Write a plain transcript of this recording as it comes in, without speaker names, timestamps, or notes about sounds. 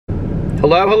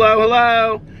Hello, hello,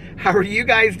 hello. How are you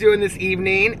guys doing this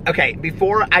evening? Okay,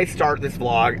 before I start this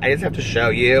vlog, I just have to show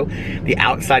you the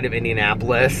outside of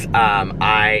Indianapolis.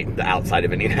 Outside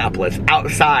in Indianapolis.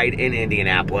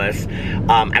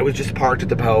 I was just parked at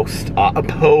the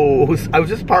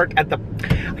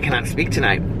I cannot speak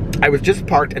tonight. I was just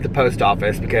parked at the post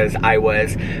office because I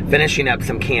was finishing up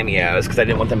some cameos because I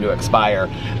didn't want them to expire.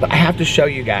 But I have to show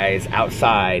you guys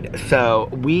outside. So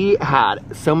we had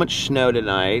so much snow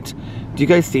tonight. Do you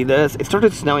guys see this? It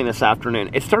started snowing this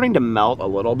afternoon. It's starting to melt a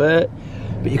little bit,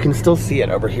 but you can still see it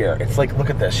over here. It's like, look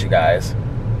at this, you guys.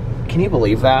 Can you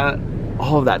believe that?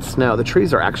 All of that snow. The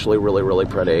trees are actually really, really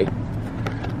pretty.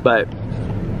 But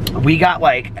we got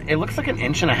like, it looks like 1.5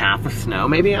 inches of snow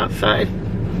maybe outside.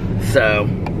 So,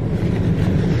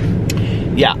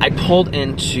 yeah, I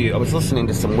was listening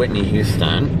to some Whitney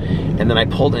Houston, and then I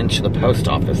pulled into the post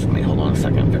office. Let me, hold on a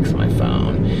second, fix my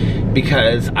phone.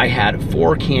 Because I had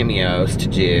 4 cameos to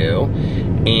do,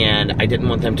 and I didn't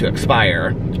want them to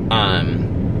expire.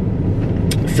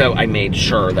 So I made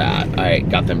sure that I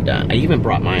got them done. I even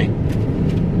brought my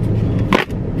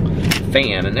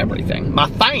fan and everything. My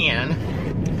fan!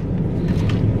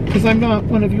 Because I'm not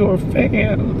one of your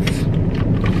fans.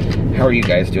 How are you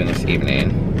guys doing this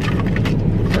evening?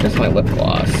 Where's my lip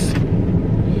gloss?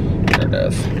 There it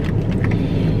is.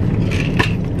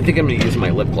 I think I'm gonna use my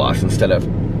lip gloss instead of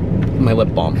my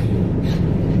lip balm.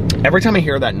 Every time I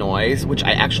hear that noise, which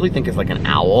I actually think is like an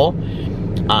owl,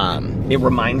 it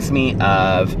reminds me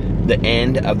of the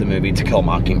end of the movie To Kill a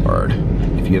Mockingbird,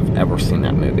 if you've ever seen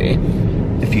that movie.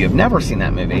 If you have never seen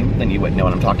that movie, then you wouldn't know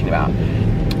what I'm talking about.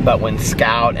 But when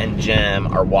Scout and Jim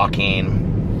are walking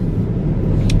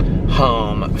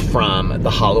home from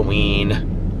the Halloween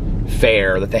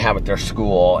fair that they have at their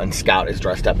school, and Scout is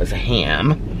dressed up as a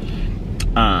ham.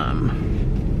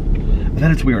 And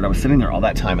then it's weird, I was sitting there all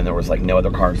that time and there was like no other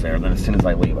cars there, and then as soon as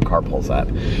I leave, a car pulls up.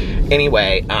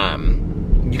 Anyway,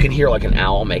 you can hear like an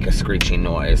owl make a screeching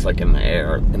noise like in the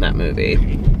air in that movie.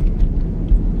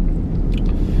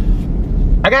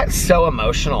 I got so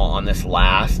emotional on this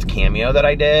last cameo that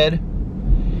I did,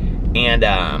 and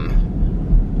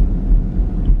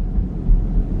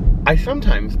I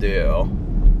sometimes do.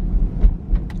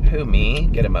 Who, me?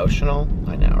 Get emotional?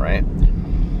 I know, right?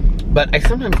 But I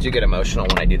sometimes do get emotional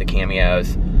when I do the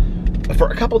cameos for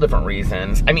a couple different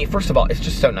reasons. I mean, first of all, it's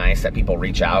just so nice that people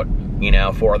reach out, you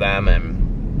know, for them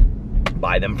and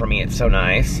buy them for me. It's so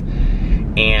nice.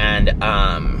 And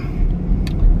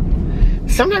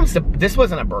sometimes this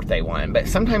wasn't a birthday one, but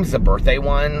sometimes the birthday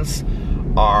ones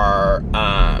are,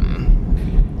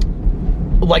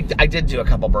 like, I did do a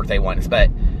couple birthday ones, but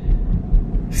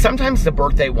sometimes the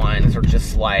birthday ones are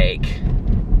just like,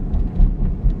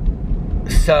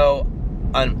 so,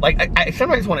 like, I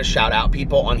sometimes want to shout out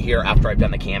people on here after I've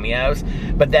done the cameos,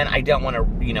 but then I don't want to,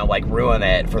 you know, like, ruin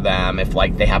it for them if,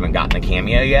 like, they haven't gotten the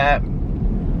cameo yet.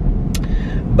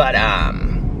 But,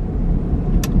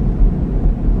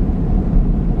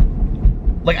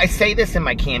 like, I say this in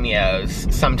my cameos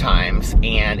sometimes,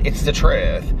 and it's the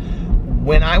truth.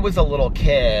 When I was a little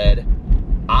kid,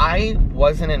 I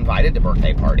wasn't invited to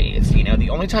birthday parties. You know, the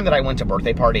only time that I went to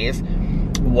birthday parties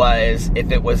was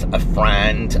if it was a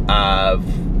friend of,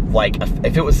 like,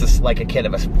 if it was just like a kid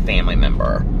of a family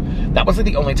member. That was like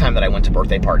the only time that I went to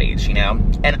birthday parties, you know?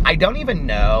 And I don't even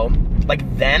know, like,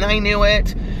 then I knew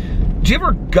it. Do you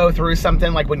ever go through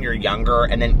something like when you're younger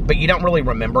and then, but you don't really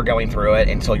remember going through it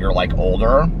until you're like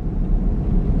older?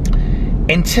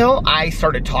 Until I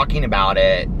started talking about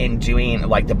it and doing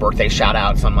like the birthday shout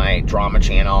outs on my drama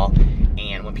channel,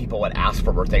 and when people would ask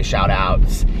for birthday shout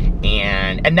outs,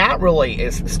 and that really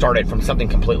started from something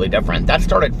completely different. That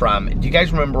started from, do you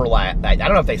guys remember, like, I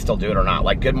don't know if they still do it or not,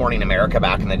 like Good Morning America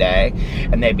back in the day,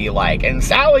 and they'd be like, and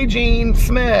Sally Jean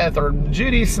Smith or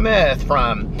Judy Smith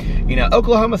from, you know,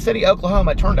 Oklahoma City,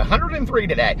 Oklahoma turned 103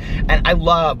 today. And I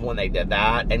love when they did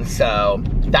that. And so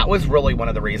that was really one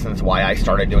of the reasons why I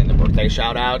started doing the birthday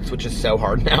shout outs, which is so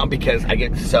hard now because I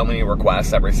get so many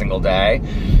requests every single day.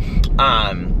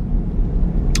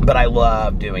 But I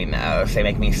love doing those. They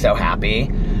make me so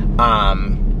happy.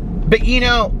 But you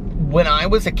know, when I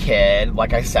was a kid,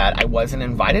 like I said, I wasn't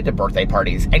invited to birthday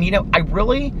parties. And you know, I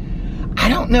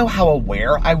don't know how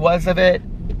aware I was of it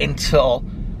until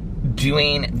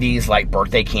doing these like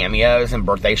birthday cameos and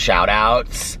birthday shout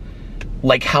outs,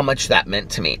 like how much that meant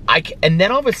to me. And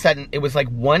then all of a sudden, it was like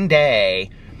one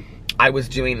day I was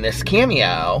doing this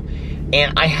cameo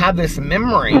and I had this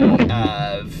memory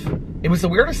of, it was the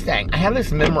weirdest thing. I have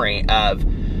this memory of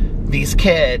these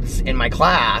kids in my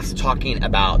class talking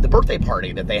about the birthday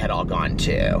party that they had all gone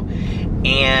to.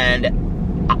 And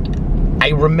I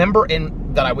remember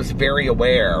that I was very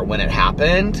aware when it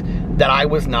happened that I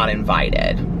was not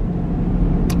invited,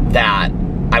 that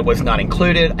I was not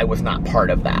included, I was not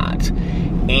part of that.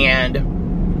 And,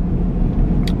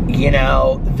 you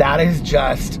know, that has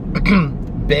just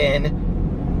been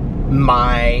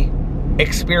my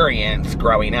experience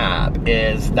growing up,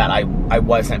 is that I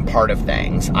wasn't part of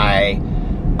things. I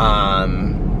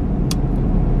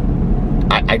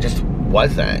just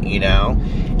wasn't, you know?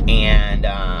 And,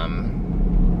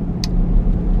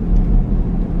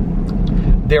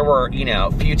 there were, you know,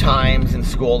 a few times in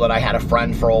school that I had a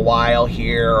friend for a while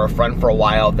here, or a friend for a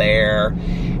while there,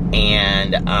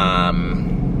 and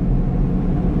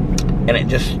it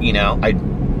just, you know,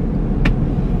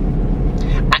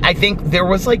 I think there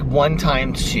was like one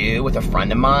time too with a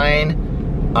friend of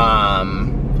mine,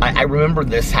 I remember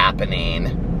this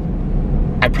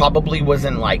happening. I probably was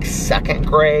in like 2nd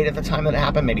grade at the time that it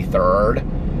happened, maybe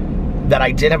 3rd, that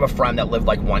I did have a friend that lived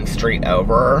like 1 street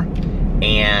over.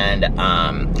 And,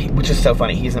 which is so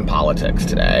funny, he's in politics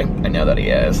today. I know that he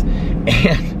is.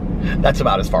 And that's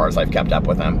about as far as I've kept up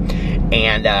with him.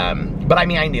 And, but I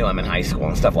mean, I knew him in high school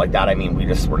and stuff like that. I mean, we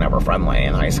just were never friendly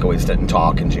in high school. We just didn't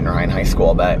talk in junior high and high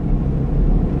school, but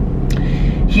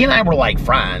he and I were like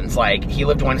friends. Like, he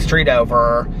lived 1 street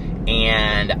over,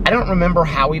 and I don't remember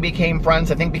how we became friends.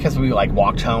 I think because we like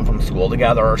walked home from school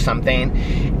together or something,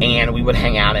 and we would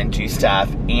hang out and do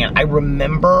stuff. And I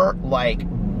remember like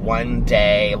one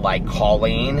day like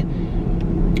calling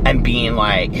and being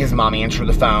like, his mom answered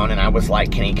the phone, and I was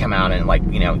like, can he come out, and like,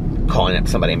 you know, calling up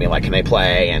somebody and being like, can they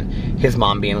play? And his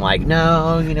mom being like,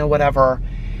 no, you know, whatever.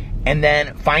 And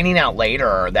then finding out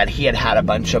later that he had had a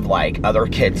bunch of like other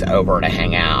kids over to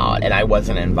hang out, and I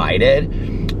wasn't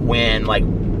invited, when like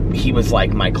he was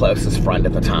like my closest friend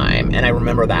at the time. And I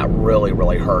remember that really,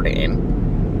 really hurting.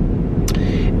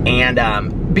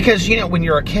 And because, you know, when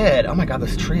you're a kid, oh my God,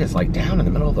 this tree is like down in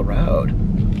the middle of the road.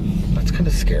 That's kind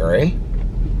of scary.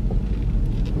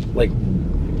 Like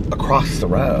across the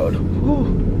road.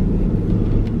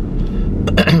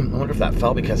 I wonder if that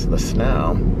fell because of the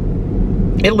snow.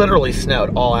 It literally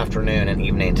snowed all afternoon and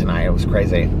evening tonight. It was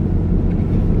crazy.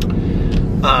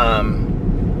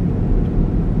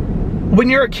 When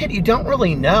you're a kid, you don't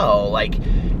really know. Like,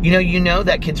 you know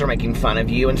that kids are making fun of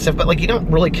you and stuff, but like, you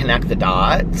don't really connect the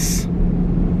dots.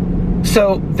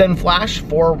 So then flash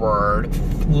forward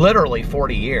literally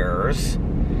 40 years,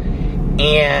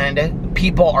 and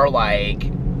people are like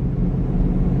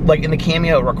in the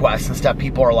cameo requests and stuff,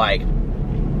 people are like,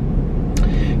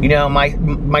 you know,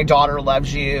 my daughter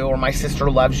loves you, or my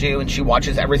sister loves you, and she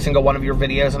watches every single one of your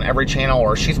videos on every channel,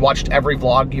 or she's watched every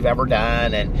vlog you've ever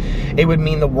done, and it would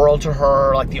mean the world to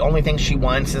her. Like, the only thing she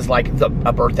wants is like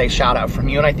a birthday shout out from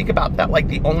you. And I think about that, like,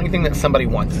 the only thing that somebody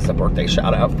wants is a birthday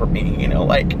shout out from me, you know,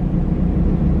 like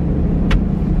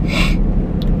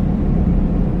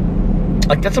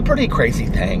that's a pretty crazy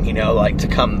thing, you know, like to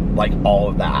come like all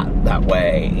of that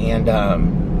way. And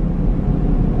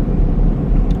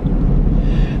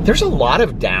there's a lot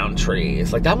of down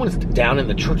trees. Like, that one's down in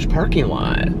the church parking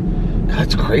lot. God,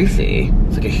 that's crazy.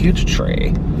 It's like a huge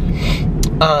tree.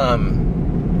 I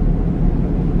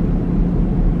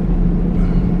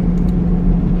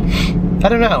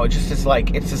don't know. It just is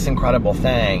like, it's this incredible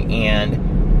thing.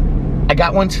 And I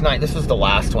got one tonight. This was the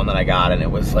last one that I got, and it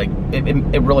was like,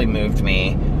 it really moved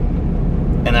me.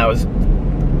 And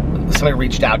somebody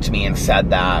reached out to me and said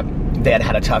that they had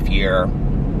had a tough year,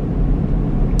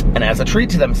 and as a treat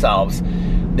to themselves,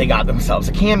 they got themselves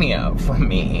a cameo from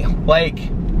me. Like,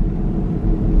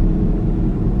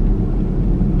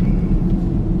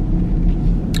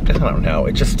 I don't know.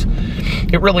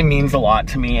 It really means a lot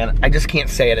to me, and I just can't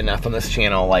say it enough on this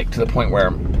channel, like, to the point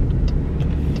where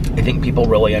I think people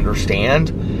really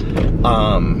understand.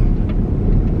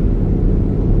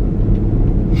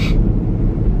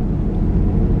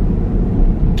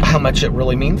 How much it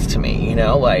really means to me, you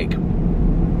know, like,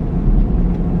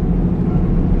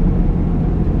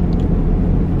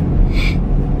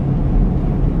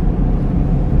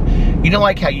 you know,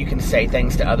 like how you can say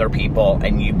things to other people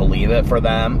and you believe it for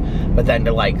them, but then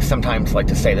to like, sometimes like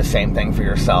to say the same thing for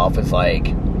yourself is like,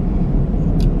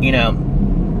 you know,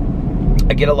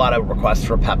 I get a lot of requests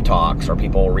for pep talks, or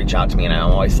people will reach out to me, and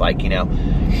I'm always like, you know,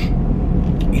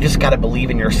 you just got to believe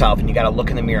in yourself, and you got to look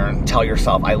in the mirror and tell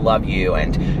yourself, I love you,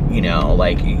 and, you know,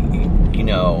 like, you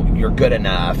know, you're good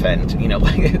enough, and, you know,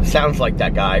 like, it sounds like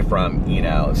that guy from, you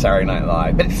know, Saturday Night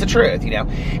Live, but it's the truth, you know,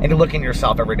 and to look in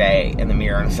yourself every day in the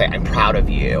mirror and say, I'm proud of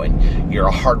you, and you're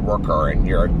a hard worker, and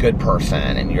you're a good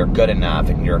person, and you're good enough,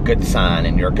 and you're a good son,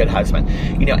 and you're a good husband,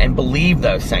 you know, and believe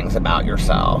those things about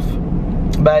yourself.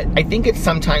 But I think it's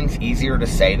sometimes easier to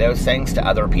say those things to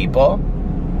other people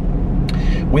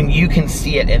when you can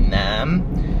see it in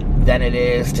them than it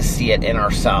is to see it in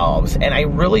ourselves. And I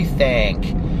really think,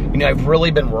 you know, I've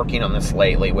really been working on this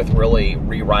lately with really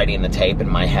rewriting the tape in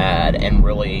my head and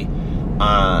really,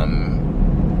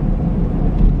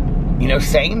 you know,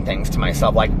 saying things to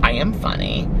myself like, I am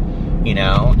funny, you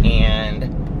know,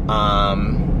 and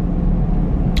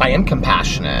I am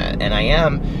compassionate, and I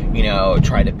am, you know,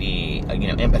 try to be, you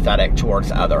know, empathetic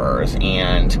towards others,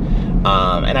 and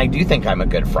I do think I'm a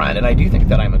good friend, and I do think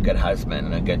that I'm a good husband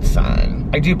and a good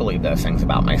son. I do believe those things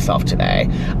about myself today.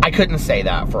 I couldn't say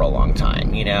that for a long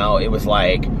time, you know. It was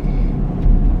like,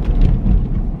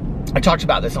 I talked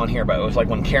about this on here, but it was like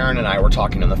when Karen and I were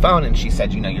talking on the phone, and she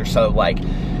said, you know, you're so like,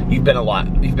 you've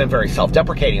been very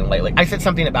self-deprecating lately. I said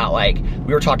something about like,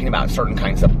 we were talking about certain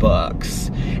kinds of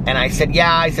books, and I said,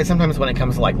 yeah, I said sometimes when it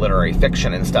comes to like literary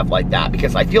fiction and stuff like that,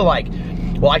 because I feel like,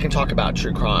 well, I can talk about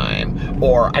true crime,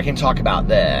 or I can talk about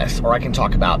this, or I can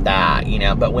talk about that, you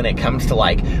know, but when it comes to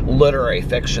like literary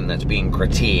fiction that's being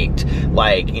critiqued,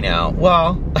 like, you know,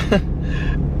 well,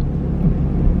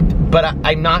 but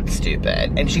I'm not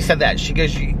stupid. And she said that. She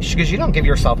goes, you don't give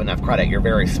yourself enough credit. You're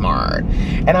very smart.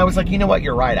 And I was like, you know what?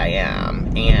 You're right. I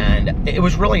am. And it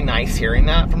was really nice hearing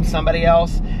that from somebody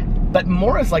else, but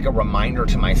more as like a reminder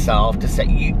to myself to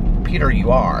say, Peter,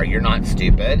 you're not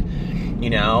stupid, you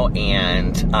know,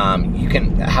 and you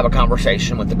can have a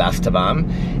conversation with the best of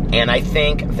them. And I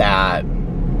think that,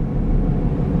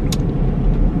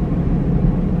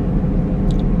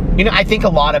 you know, I think a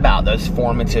lot about those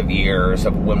formative years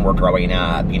of when we're growing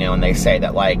up, you know, and they say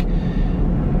that, like,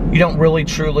 you don't really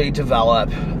truly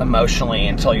develop emotionally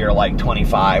until you're, like,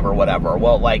 25 or whatever.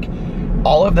 Well, like,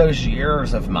 all of those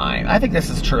years of mine, I think this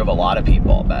is true of a lot of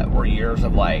people, but were years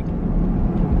of, like,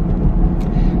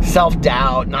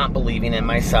 self-doubt, not believing in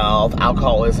myself,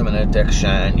 alcoholism and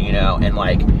addiction, you know, and,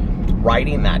 like,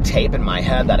 writing that tape in my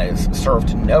head that has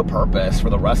served no purpose for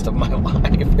the rest of my life.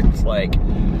 It's like,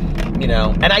 you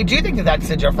know, and I do think that that's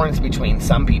the difference between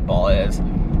some people is,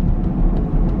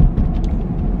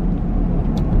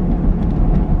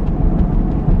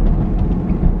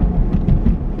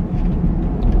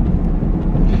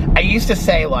 I used to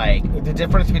say, like, the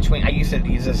difference between, I used to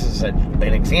use this as an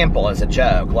example, as a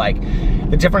joke, like,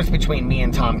 the difference between me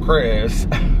and Tom Cruise,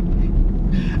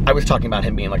 I was talking about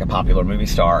him being like a popular movie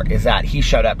star, is that he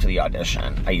showed up to the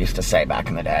audition, I used to say back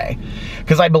in the day.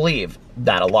 Because I believe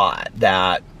that a lot,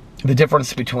 that the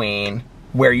difference between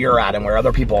where you're at and where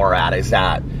other people are at is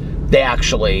that they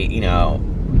actually, you know,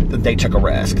 they took a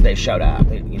risk, they showed up,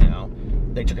 you know,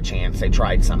 they took a chance, they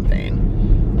tried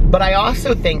something. But I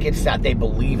also think it's that they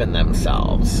believe in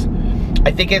themselves.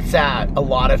 I think it's that a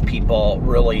lot of people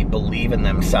really believe in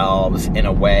themselves in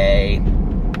a way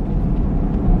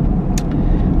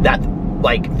that,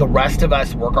 like, the rest of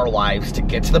us work our lives to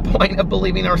get to the point of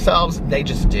believing ourselves. They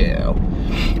just do.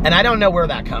 And I don't know where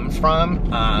that comes from.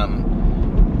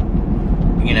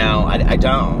 You know, I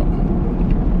don't.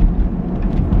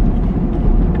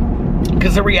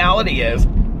 Because the reality is,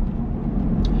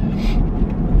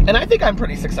 and I think I'm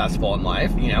pretty successful in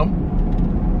life, you know.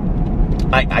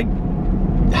 I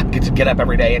get to get up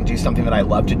every day and do something that I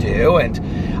love to do, and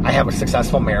I have a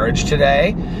successful marriage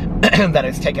today that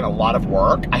has taken a lot of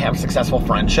work. I have successful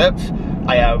friendships.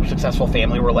 I have successful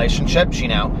family relationships, you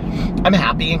know. I'm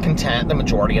happy and content the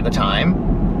majority of the time.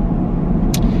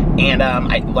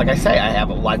 And like I say, I have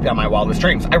a life beyond my wildest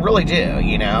dreams. I really do,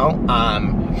 you know.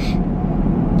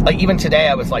 Like, even today,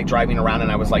 I was, like, driving around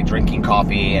and I was, like, drinking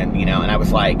coffee and, you know, and I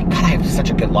was like, God, I have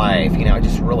such a good life, you know, I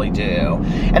just really do.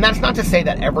 And that's not to say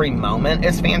that every moment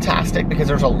is fantastic, because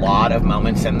there's a lot of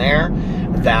moments in there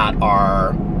that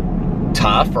are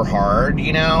tough or hard,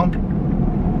 you know.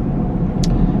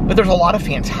 But there's a lot of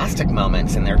fantastic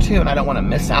moments in there, too, and I don't want to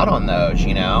miss out on those,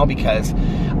 you know, because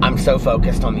I'm so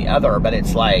focused on the other. But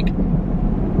it's like,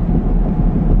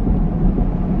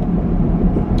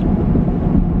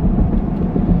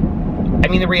 I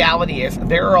mean, the reality is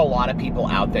there are a lot of people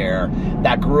out there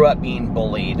that grew up being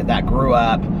bullied, that grew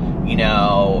up, you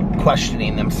know,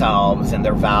 questioning themselves and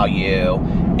their value.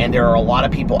 And there are a lot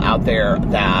of people out there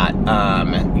that,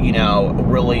 you know,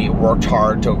 really worked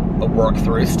hard to work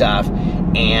through stuff,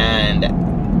 and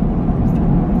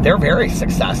they're very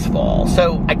successful.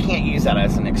 So I can't use that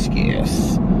as an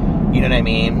excuse. You know what I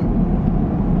mean?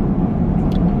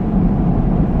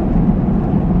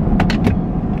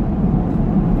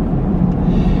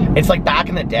 It's like back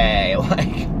in the day,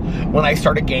 like when I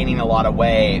started gaining a lot of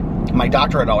weight, my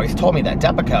doctor had always told me that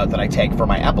Depakote that I take for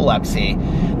my epilepsy,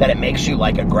 that it makes you,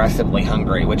 like, aggressively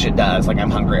hungry, which it does. Like, I'm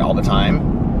hungry all the time.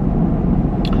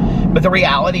 But the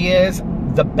reality is,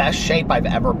 the best shape I've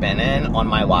ever been in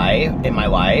my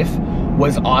life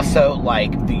was also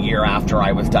like the year after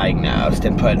I was diagnosed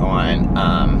and put on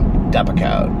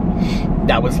Depakote.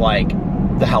 That was like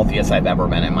the healthiest I've ever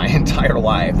been in my entire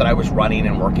life, that I was running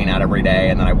and working out every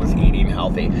day and that I was eating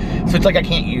healthy. So it's like I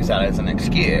can't use that as an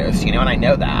excuse, you know, and I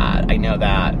know that. I know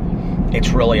that it's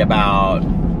really about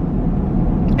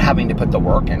having to put the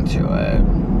work into it.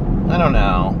 I don't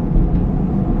know.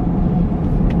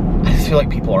 I just feel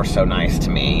like people are so nice to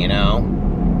me, you know?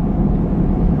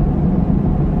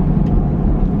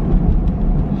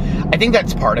 I think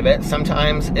that's part of it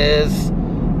sometimes, is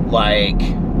like,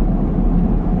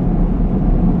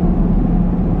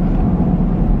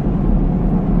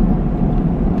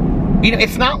 you know,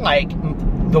 it's not like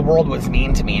the world was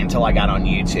mean to me until I got on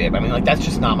YouTube. I mean, like, that's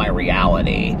just not my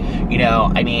reality. You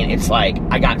know, I mean, it's like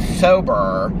I got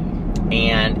sober,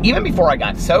 and even before I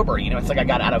got sober, you know, it's like I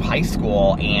got out of high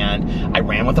school and I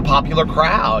ran with a popular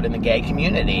crowd in the gay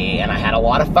community, and I had a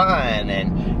lot of fun,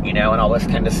 and, you know, and all this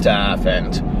kind of stuff.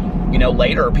 And, you know,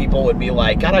 later people would be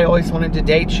like, God, I always wanted to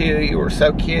date you. You were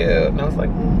so cute. And I was like,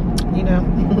 you know,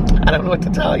 I don't know what to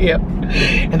tell you.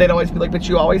 And they'd always be like, but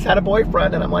you always had a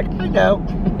boyfriend. And I'm like, I know.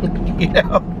 You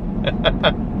know.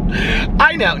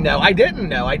 I know. No, I didn't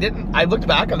know. I looked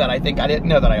back on that. I think I didn't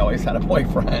know that I always had a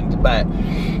boyfriend. But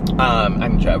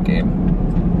I'm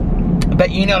joking.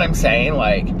 But you know what I'm saying?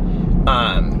 Like,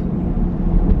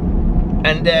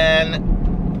 and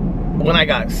then when I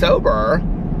got sober,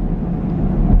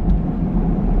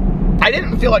 I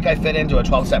didn't feel like I fit into a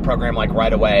 12-step program like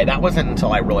right away. That wasn't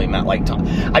until I really met like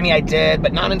I mean, I did,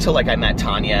 but not until like I met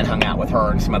Tanya and hung out with her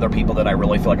and some other people that I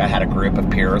really feel like I had a group of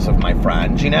peers of my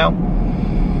friends, you know?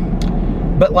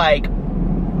 But like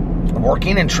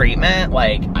working in treatment,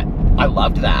 like I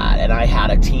loved that. And I had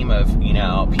a team of, you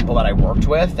know, people that I worked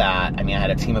with that, I mean, I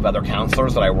had a team of other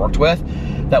counselors that I worked with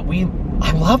that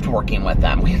I loved working with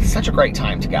them. We had such a great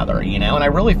time together, you know, and I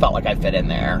really felt like I fit in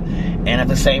there. And at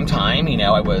the same time, you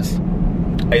know, I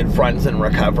had friends in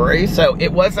recovery, so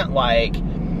it wasn't like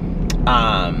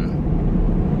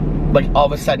all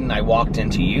of a sudden I walked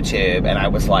into YouTube and I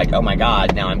was like, oh my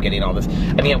God, now I'm getting all this.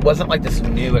 I mean, it wasn't like this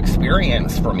new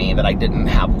experience for me that I didn't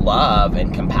have love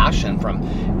and compassion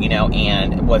from, you know,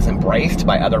 and was embraced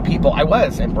by other people. I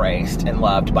was embraced and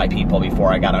loved by people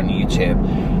before I got on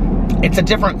YouTube. It's a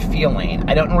different feeling.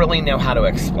 I don't really know how to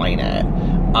explain it.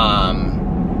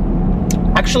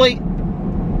 Actually,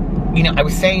 you know, I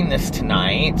was saying this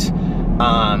tonight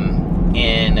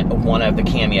in one of the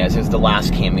cameos. It was the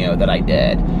last cameo that I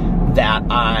did. That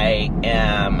I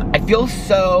feel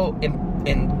so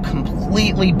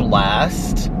completely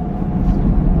blessed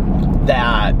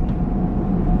that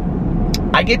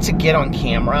I get to get on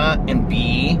camera and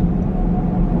be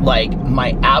like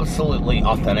my absolutely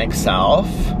authentic self,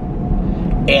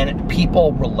 and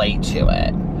people relate to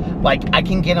it. Like, I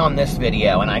can get on this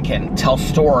video and I can tell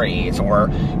stories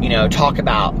or, you know, talk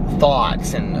about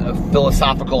thoughts and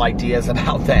philosophical ideas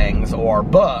about things, or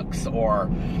books,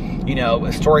 or, you know,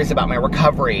 stories about my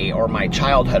recovery or my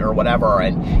childhood or whatever,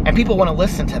 and people want to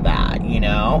listen to that, you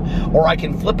know? Or I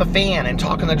can flip a fan and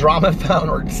talk on the drama phone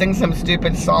or sing some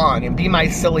stupid song and be my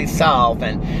silly self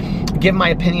and give my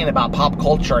opinion about pop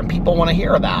culture, and people want to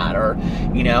hear that, or,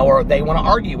 you know, or they want to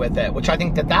argue with it, which I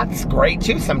think that that's great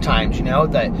too sometimes, you know,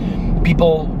 that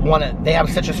people they have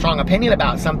such a strong opinion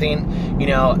about something, you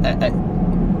know,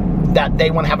 that they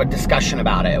want to have a discussion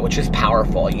about it, which is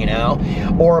powerful, you know?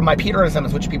 Or my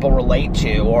Peterisms, which people relate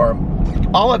to, or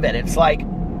all of it. It's like,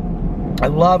 I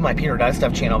love my Peter Does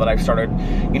Stuff channel that I've started,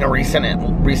 you know,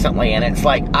 recently, and it's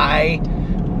like, I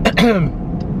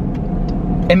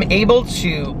am able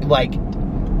to, like,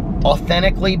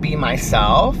 authentically be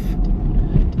myself,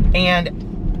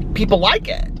 and people like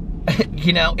it.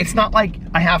 You know, it's not like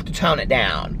I have to tone it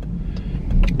down.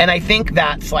 And I think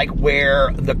that's like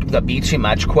where the be too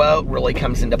much quote really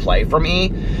comes into play for me,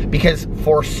 because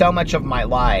for so much of my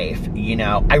life, you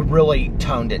know, I really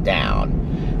toned it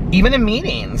down. Even in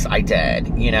meetings, I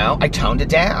did, you know, I toned it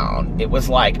down. It was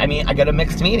like, I mean, I go to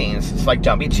mixed meetings. It's like,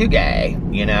 don't be too gay,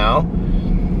 you know?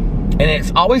 And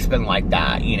it's always been like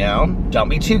that, you know? Don't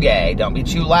be too gay, don't be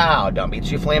too loud, don't be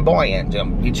too flamboyant,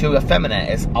 don't be too effeminate.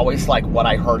 It's always like what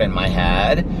I heard in my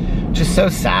head. Just so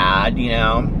sad, you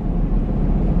know?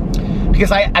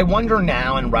 Because I wonder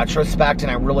now in retrospect, and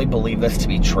I really believe this to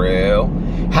be true,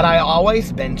 had I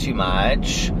always been too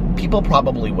much, people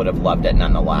probably would have loved it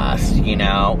nonetheless, you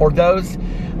know? Or those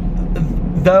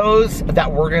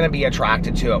that were going to be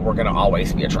attracted to it were going to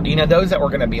always be attracted. You know, those that were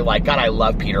going to be like, God, I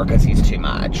love Peter because he's too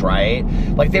much, right?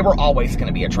 Like, they were always going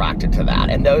to be attracted to that.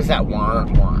 And those that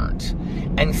weren't.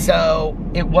 And so,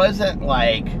 it wasn't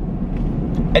like,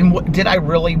 and did I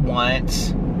really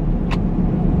want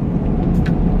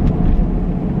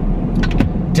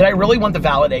Did I really want the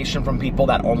validation from people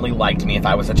that only liked me if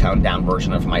I was a toned down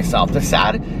version of myself? The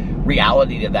sad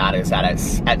reality to that is that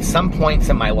at some points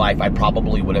in my life, I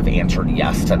probably would have answered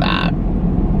yes to that.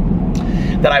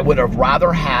 That I would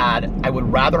rather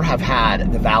have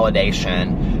had the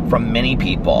validation from many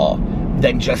people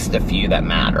than just the few that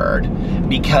mattered,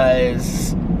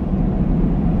 because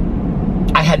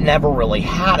I had never really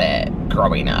had it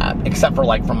growing up, except for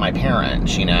like from my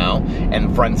parents, you know,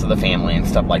 and friends of the family and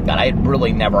stuff like that. I had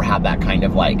really never had that kind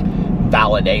of like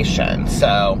validation.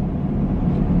 So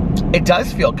it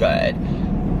does feel good.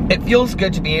 It feels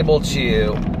good to be able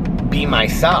to be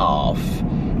myself,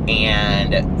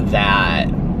 and that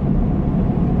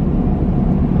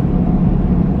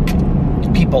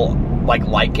people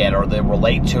like it, or they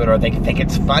relate to it, or they think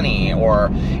it's funny, or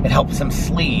it helps them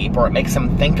sleep, or it makes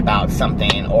them think about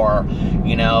something, or,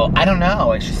 you know, I don't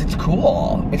know, it's just, it's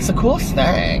cool. It's the coolest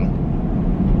thing.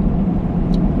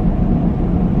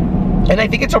 And I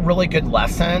think it's a really good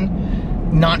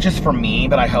lesson, not just for me,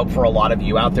 but I hope for a lot of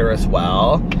you out there as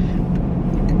well.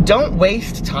 Don't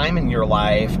waste time in your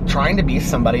life trying to be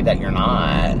somebody that you're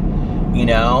not. You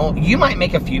know, you might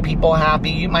make a few people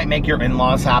happy. You might make your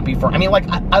in-laws happy I mean, like,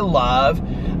 I love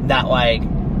that, like,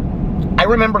 I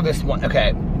remember this one,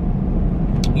 okay,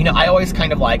 you know, I always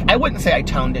kind of like, I wouldn't say I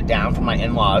toned it down for my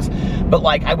in-laws, but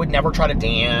like, I would never try to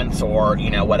dance or, you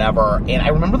know, whatever. And I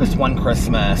remember this one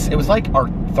Christmas, it was like our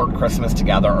third Christmas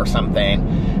together or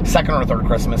something, second or third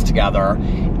Christmas together,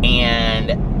 and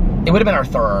it would have been our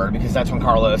third, because that's when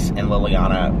Carlos and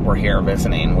Liliana were here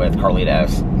visiting with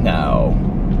Carlitos. No,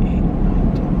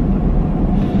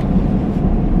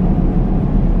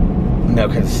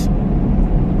 because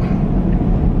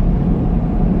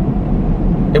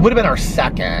it would have been our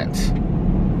second,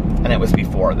 and it was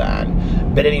before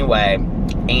then. But anyway,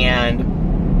 and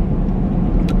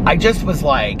I just was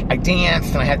like, I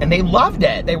danced, and they loved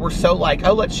it. They were so like,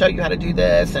 oh, let's show you how to do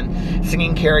this, and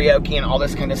singing karaoke and all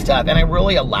this kind of stuff. And I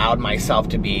really allowed myself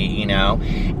to be, you know,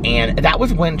 and that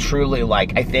was when truly,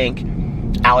 like, I think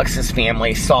Alex's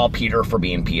family saw Peter for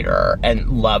being Peter and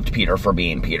loved Peter for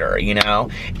being Peter, you know,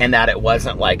 and that it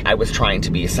wasn't like I was trying to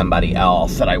be somebody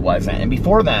else that I wasn't. And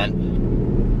before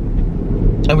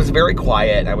then, I was very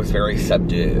quiet and I was very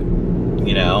subdued,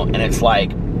 you know, and it's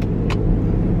like,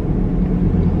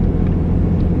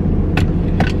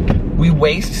 we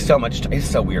waste so much time. It's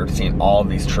so weird seeing all of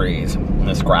these trees and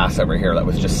this grass over here that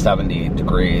was just 70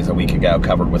 degrees a week ago,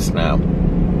 covered with snow.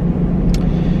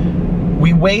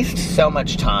 We waste so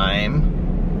much time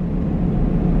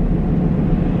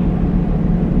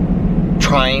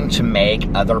trying to make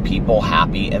other people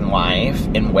happy in life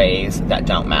in ways that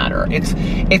don't matter.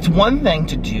 It's one thing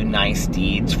to do nice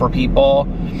deeds for people,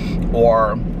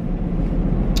 or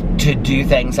to do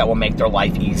things that will make their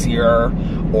life easier,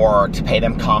 or to pay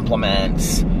them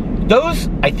compliments. Those,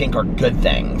 I think, are good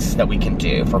things that we can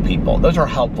do for people. Those are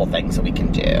helpful things that we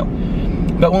can do.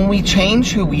 But when we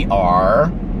change who we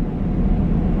are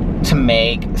to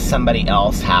make somebody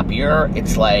else happier,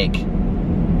 it's like,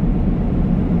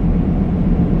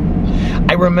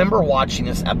 I remember watching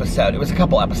this episode. It was a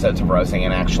couple episodes of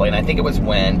Roseanne, actually, and I think it was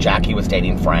when Jackie was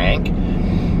dating Fred.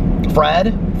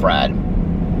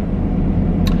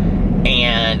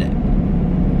 And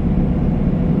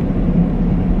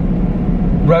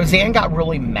Roseanne got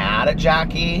really mad at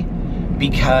Jackie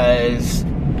because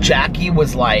Jackie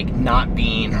was like not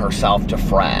being herself to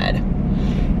Fred.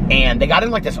 And they got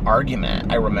in like this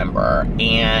argument, I remember.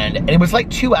 And it was like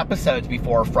 2 episodes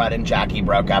before Fred and Jackie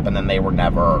broke up, and then they were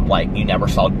never, like, you never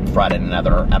saw Fred in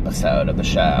another episode of the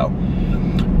show.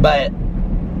 But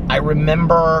I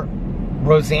remember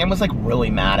Roseanne was like really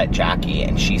mad at Jackie,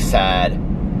 and she said,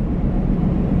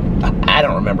 I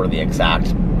don't remember the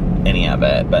exact any of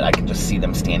it, but I can just see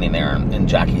them standing there in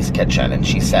Jackie's kitchen, and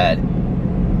she said,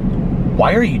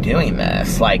 why are you doing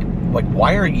this? Like,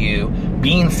 why are you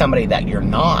being somebody that you're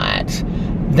not?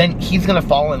 Then he's gonna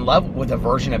fall in love with a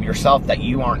version of yourself that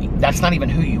you aren't, that's not even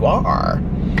who you are.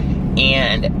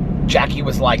 And Jackie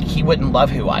was like, he wouldn't love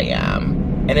who I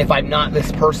am. And if I'm not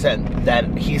this person,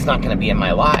 then he's not gonna be in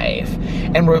my life.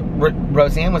 And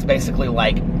Roseanne was basically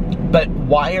like, but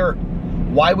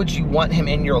why would you want him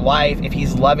in your life if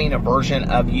he's loving a version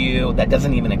of you that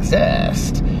doesn't even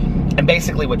exist? And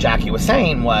basically what Jackie was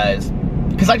saying was,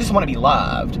 because I just want to be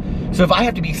loved. So if I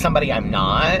have to be somebody I'm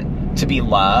not to be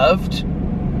loved,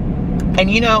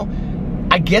 and you know,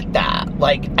 I get that.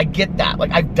 Like, I get that.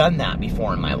 Like, I've done that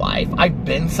before in my life. I've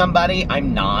been somebody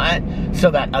I'm not so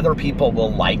that other people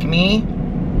will like me.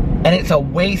 And it's a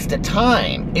waste of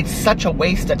time. It's such a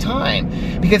waste of time.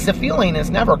 Because the feeling is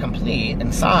never complete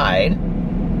inside.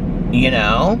 You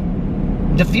know?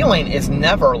 The feeling is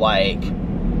never like,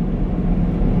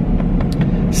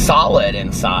 solid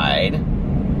inside.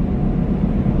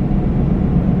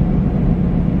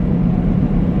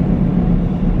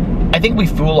 I think we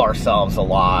fool ourselves a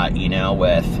lot, you know,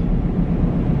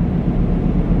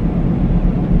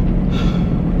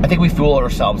 I think we fool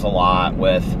ourselves a lot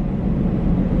with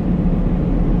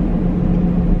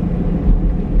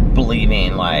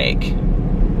believing like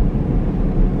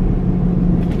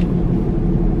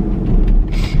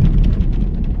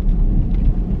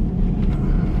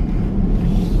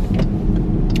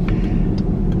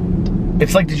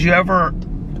it's like, did you ever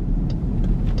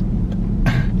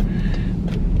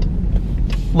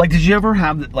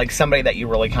have like somebody that you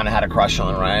really kind of had a crush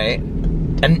on, right?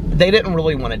 And they didn't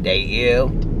really want to date you,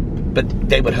 but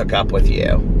they would hook up with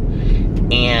you.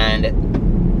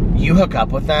 And you hook up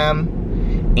with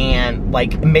them, and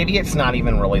like maybe it's not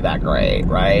even really that great,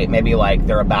 right? Maybe like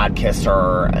they're a bad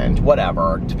kisser and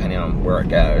whatever, depending on where it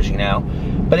goes, you know?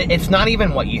 But it's not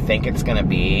even what you think it's gonna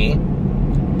be.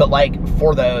 But like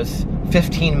for those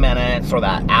 15 minutes or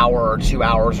that hour or 2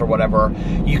 hours or whatever,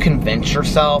 you convince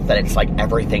yourself that it's like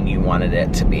everything you wanted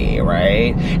it to be,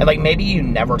 right? And like maybe you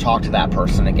never talk to that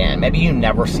person again. Maybe you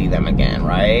never see them again,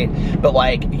 right? But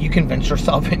like you convince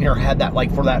yourself in your head that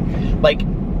like for that, like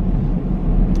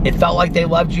it felt like they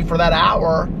loved you for that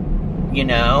hour, you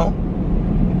know?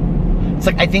 It's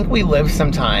like, I think we live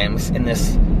sometimes in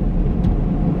this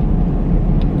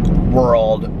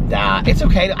world that it's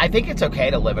okay I think it's okay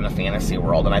to live in a fantasy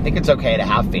world, and I think it's okay to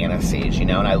have fantasies, you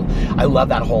know, and I love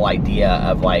that whole idea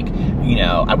of like, you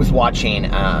know, I was watching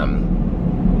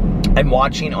I'm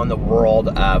watching on the World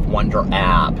of Wonder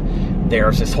app.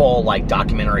 There's this whole like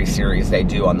documentary series they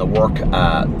do on the Work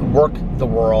the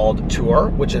World tour,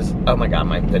 which is, oh my god,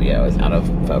 my video is out of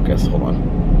focus, hold on.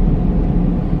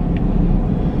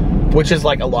 Which is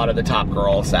like a lot of the top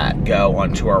girls that go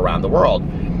on tour around the world.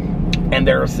 And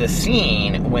there's this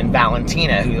scene when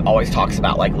Valentina, who always talks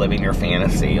about like living your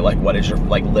fantasy, like what is your,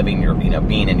 like living your, you know,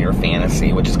 being in your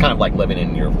fantasy, which is kind of like living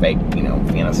in your fake, you know,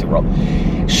 fantasy world.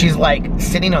 She's like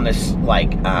sitting on this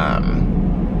like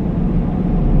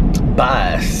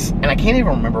bus, and I can't even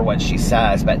remember what she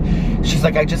says, but she's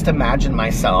like, I just imagine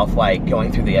myself like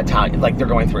going through the Italian, like they're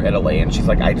going through Italy, and she's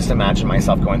like, I just imagine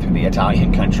myself going through the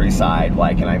Italian countryside,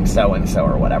 like, and I'm so and so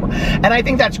or whatever. And I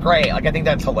think that's great. Like, I think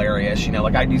that's hilarious, you know,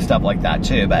 like I do stuff like that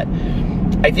too, but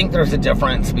I think there's a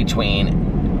difference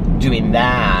between doing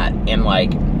that and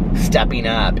like stepping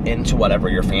up into whatever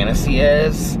your fantasy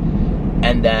is,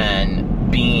 and then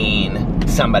being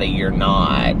somebody you're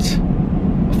not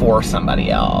for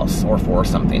somebody else or for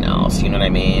something else, you know what I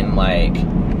mean? Like,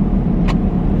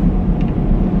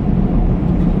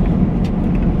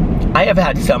 I have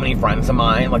had so many friends of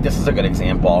mine, like this is a good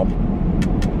example.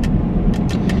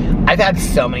 I've had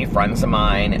so many friends of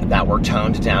mine that were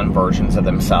toned down versions of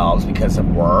themselves because of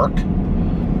work,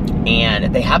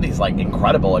 and they have these like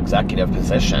incredible executive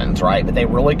positions, right? But they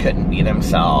really couldn't be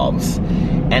themselves.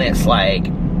 And it's like,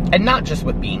 and not just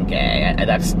with being gay,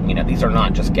 that's, you know, these are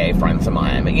not just gay friends of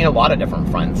mine, but, you know, a lot of different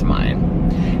friends of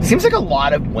mine. It seems like a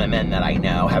lot of women that I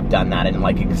know have done that in,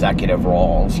 like, executive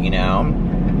roles, you know?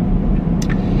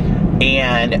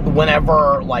 And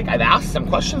whenever, like, I've asked them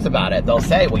questions about it, they'll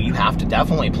say, well, you have to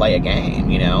definitely play a game,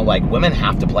 you know? Like, women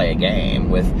have to play a game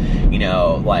with, you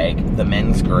know, like, the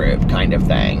men's group kind of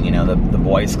thing, you know, the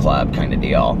boys club kind of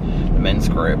deal, the men's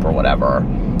group or whatever.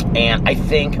 And I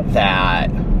think that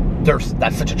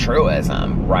that's such a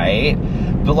truism, right?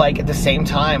 But like at the same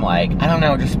time, like, I don't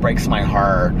know, it just breaks my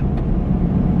heart.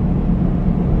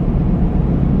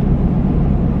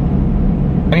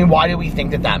 I mean, why do we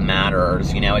think that that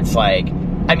matters? You know, it's like,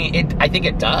 I mean, I think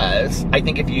it does. I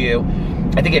think it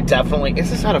definitely,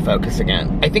 is this out of focus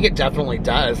again? I think it definitely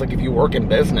does. Like if you work in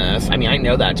business, I mean, I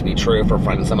know that to be true for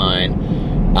friends of mine,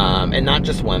 and not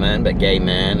just women, but gay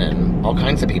men and all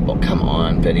kinds of people. Come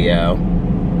on, video.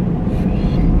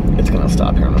 It's gonna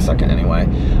stop here in a second anyway.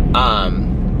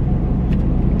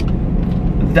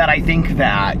 That I think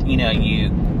that, you know,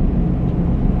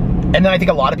 and then I think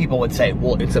a lot of people would say,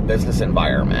 well, it's a business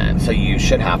environment, so you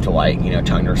should have to, like, you know,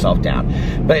 tone yourself down.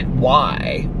 But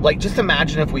why? Like, just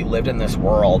imagine if we lived in this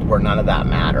world where none of that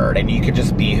mattered, and you could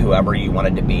just be whoever you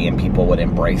wanted to be, and people would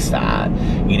embrace that,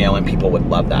 you know, and people would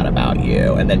love that about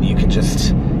you, and then you could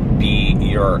just be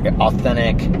your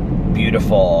authentic,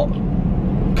 beautiful,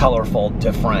 colorful,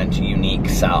 different, unique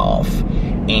self.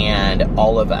 And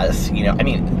all of us, you know, I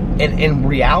mean, in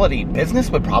reality,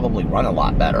 business would probably run a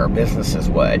lot better. Businesses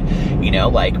would, you know,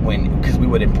 like because we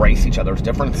would embrace each other's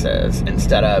differences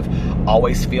instead of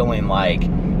always feeling like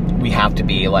we have to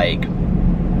be like,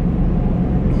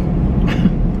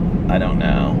 I don't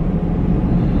know,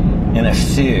 in a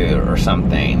suit or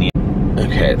something.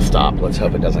 Okay, it stopped. Let's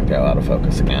hope it doesn't go out of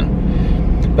focus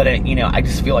again. But, you know, I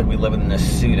just feel like we live in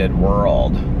this suited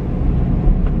world.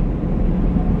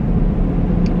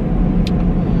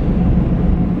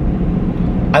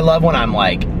 I love when I'm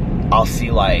like, I'll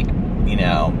see like, you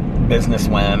know,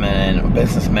 businessmen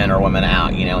or women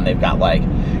out, you know, and they've got like,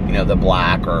 you know, the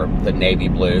black or the navy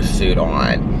blue suit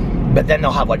on, but then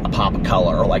they'll have like a pop of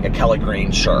color or like a Kelly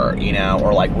green shirt, you know,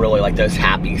 or like really like those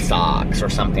happy socks or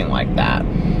something like that.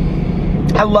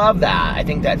 I love that. I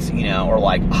think that's, you know, or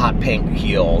like hot pink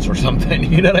heels or something,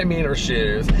 you know what I mean, or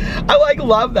shoes. I like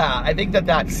love that. I think that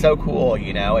that's so cool,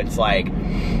 you know. It's like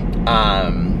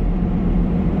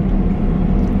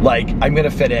I'm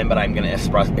gonna fit in, but I'm gonna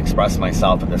express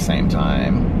myself at the same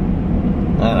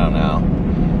time. I don't know.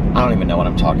 I don't even know what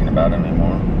I'm talking about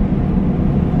anymore.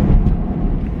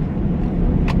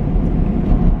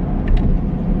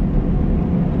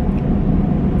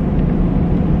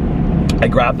 I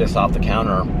grabbed this off the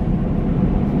counter.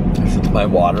 This is my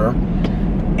water,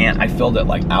 and I filled it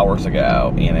like hours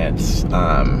ago, and it's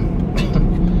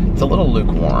it's a little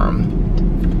lukewarm.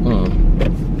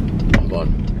 Hold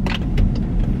on.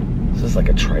 This is like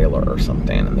a trailer or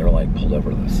something, and they're like pulled over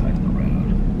to the side of the road.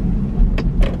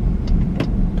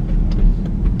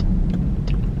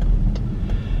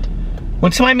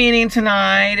 Went to my meeting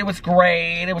tonight. It was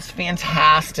great. It was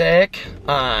fantastic.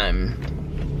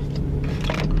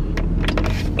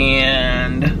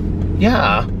 And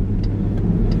yeah,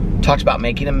 talked about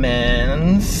making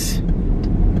amends.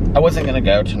 I wasn't gonna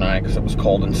go tonight because it was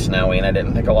cold and snowy, and I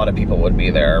didn't think a lot of people would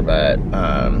be there, but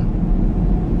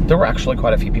there were actually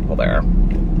quite a few people there.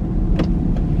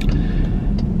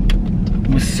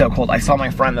 It was so cold. I saw my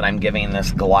friend that I'm giving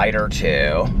this glider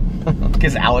to,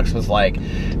 because Alex was like,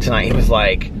 tonight, he was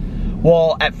like,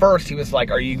 well, at first he was like,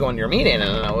 are you going to your meeting? And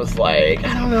I was like,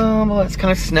 I don't know, well, it's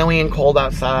kind of snowy and cold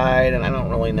outside, and I don't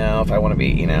really know if I want to be,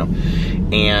 you know.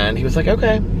 And he was like,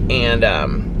 okay.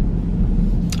 And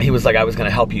he was like, I was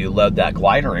gonna help you load that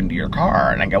glider into your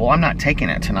car. And I go, well, I'm not taking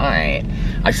it tonight.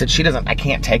 I said, I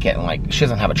can't take it, and like, she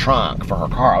doesn't have a trunk for her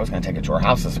car. I was gonna take it to her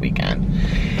house this weekend.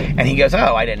 And he goes,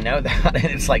 oh, I didn't know that. And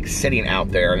it's like sitting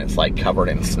out there, and it's like covered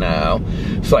in snow.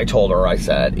 So I told her, I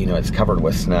said, you know, it's covered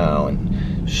with snow.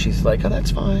 And she's like, oh,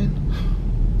 that's fine.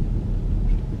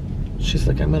 She's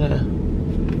like, I'm gonna,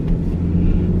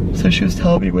 so she was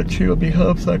telling me when she would be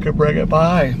home so I could bring it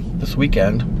by this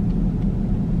weekend.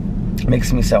 It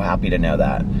makes me so happy to know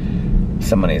that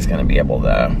somebody's gonna be able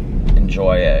to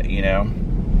enjoy it, you know?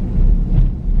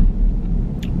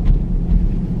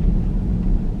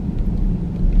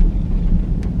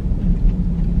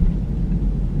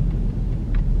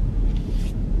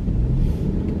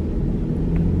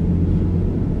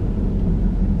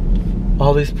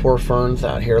 All these poor ferns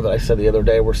out here that I said the other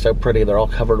day were so pretty, they're all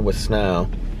covered with snow.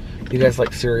 You guys,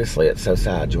 like, seriously, it's so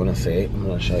sad. Do you wanna see? I'm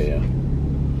gonna show you.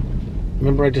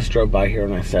 Remember I just drove by here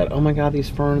and I said, oh my God, these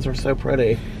ferns are so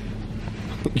pretty.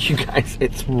 You guys,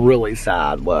 it's really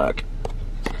sad, look.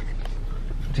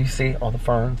 Do you see all the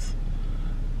ferns?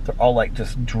 They're all like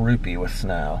just droopy with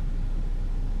snow.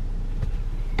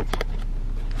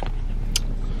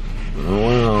 Oh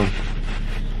well.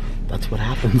 That's what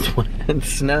happens when it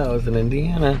snows in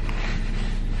Indiana.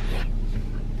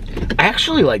 I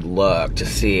actually like look to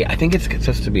see, I think it's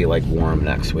supposed to be like warm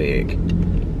next week. Let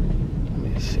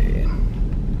me see.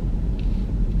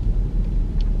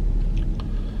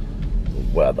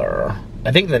 Weather.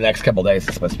 I think the next couple days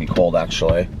it's supposed to be cold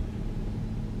actually.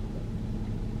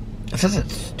 It says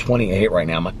it's 28 right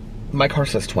now. My car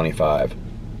says 25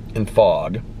 in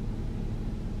fog.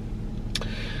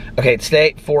 Okay,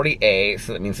 today 48,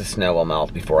 so that means the snow will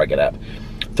melt before I get up.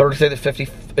 Thursday the 50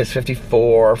 is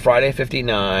 54, Friday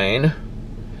 59,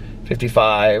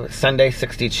 55, Sunday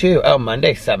 62, oh,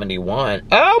 Monday 71.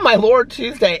 Oh my Lord,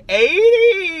 Tuesday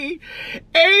 80!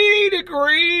 80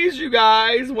 degrees, you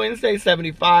guys. Wednesday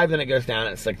 75, then it goes down,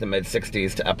 it's like the mid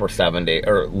 60s to upper 70,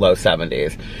 or low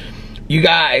 70s. You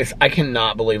guys, I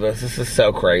cannot believe this. This is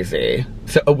so crazy.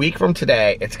 So a week from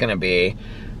today, it's gonna be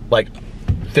like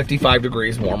 55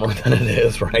 degrees warmer than it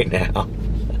is right now.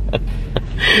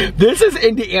 This is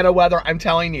Indiana weather, I'm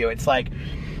telling you. It's like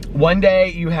one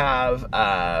day you have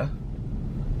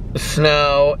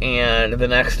snow and the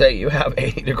next day you have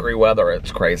 80-degree weather.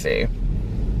 It's crazy.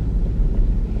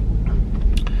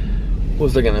 What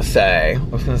was I gonna say? I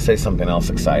was gonna say something else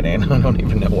exciting. I don't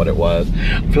even know what it was.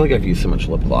 I feel like I've used so much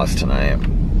lip gloss tonight.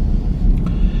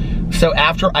 So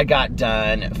after I got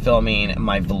done filming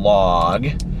my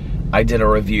vlog, I did a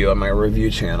review on my review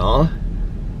channel.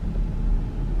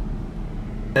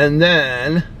 And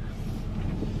then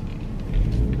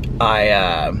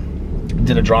I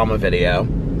did a drama video.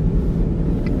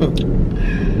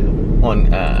 on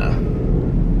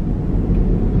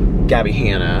Gabby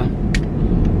Hanna.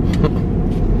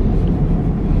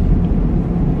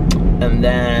 And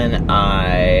then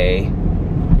I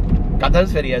got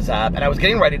those videos up, and I was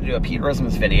getting ready to do a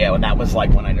Peterisms video, and that was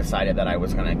like when I decided that I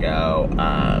was gonna go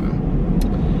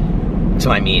to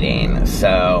my meeting.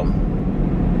 So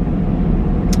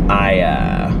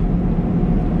I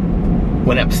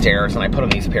went upstairs and I put on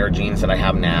these pair of jeans that I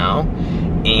have now,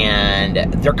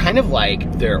 and they're kind of like,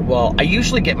 well, I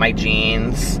usually get my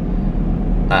jeans,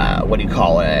 what do you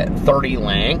call it, 30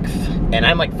 length, and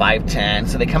I'm like 5'10",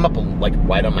 so they come up like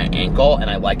right on my ankle, and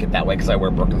I like it that way because I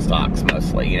wear Birkenstocks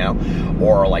mostly, you know,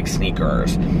 or like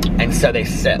sneakers, and so they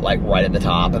sit like right at the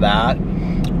top of that.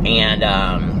 And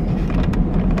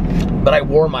but I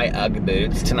wore my UGG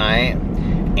boots tonight,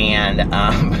 and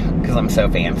because I'm so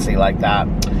fancy like that.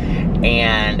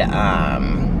 And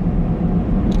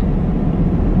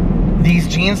these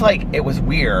jeans, like, it was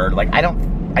weird, like I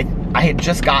had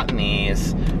just gotten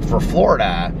these for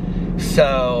Florida,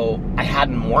 so I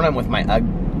hadn't worn them with my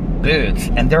UGG boots,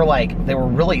 and they were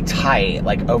really tight,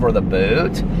 like over the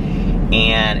boot.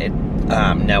 And it,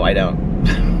 no, I don't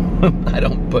I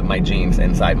don't put my jeans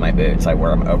inside my boots, I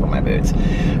wear them over my boots.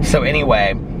 So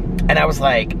anyway, and I was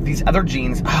like, these other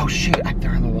jeans, oh shoot,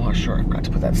 they're in the washer, I forgot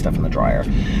to put that stuff in the dryer.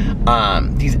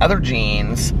 These other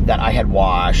jeans that I had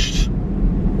washed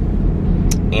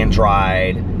and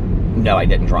dried, no, I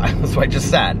didn't dry, that's what I just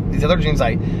said. These other jeans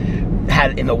I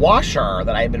had in the washer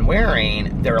that I had been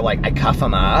wearing, they're like, I cuff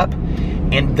them up,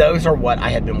 and those are what I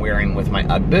had been wearing with my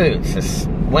UGG boots this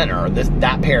winter.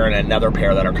 That pair and another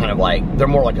pair that are kind of like, they're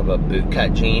more like of a boot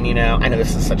cut jean, you know? I know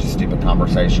this is such a stupid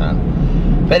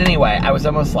conversation, but anyway, I was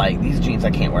almost like, these jeans,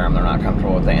 I can't wear them, they're not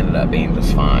comfortable, but they ended up being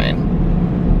just fine.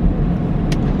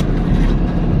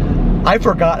 I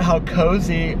forgot how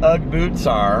cozy UGG boots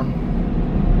are.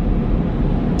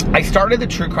 I started the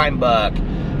true crime book,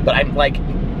 but I'm like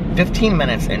 15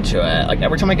 minutes into it. Like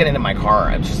every time I get into my car,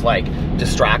 I'm just like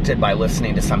distracted by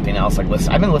listening to something else. Like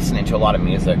I've been listening to a lot of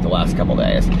music the last couple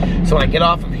days. So when I get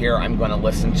off of here, I'm going to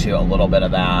listen to a little bit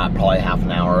of that, probably half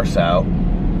an hour or so.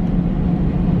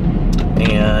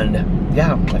 And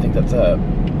yeah, I think that's it.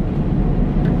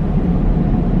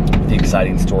 The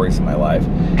exciting stories in my life.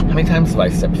 How many times have I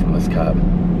sipped from this cup?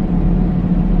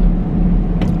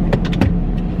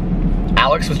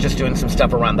 Alex was just doing some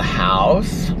stuff around the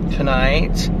house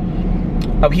tonight.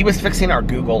 Oh, he was fixing our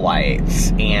Google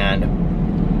lights,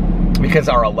 and because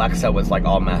our Alexa was like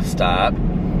all messed up,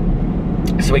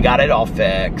 so we got it all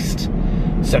fixed.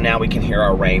 So now we can hear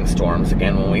our rainstorms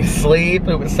again when we sleep.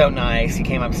 It was so nice. He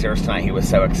came upstairs tonight. He was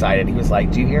so excited. He was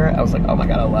like, do you hear it? I was like, oh my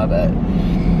God, I love it.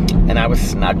 And I was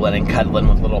snuggling and cuddling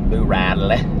with little Boo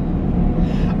Radley.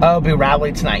 Oh, Boo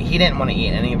Radley tonight, he didn't want to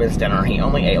eat any of his dinner. He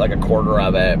only ate like a quarter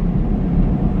of it.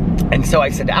 And so I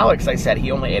said to Alex, I said,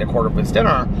 he only ate a quarter of his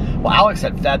dinner. Well, Alex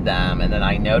had fed them, and then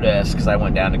I noticed, because I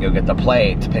went down to go get the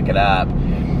plate to pick it up,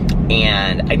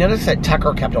 and I noticed that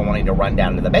Tucker kept on wanting to run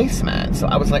down to the basement. So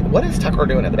I was like, what is Tucker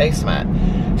doing in the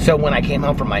basement? So when I came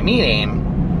home from my meeting,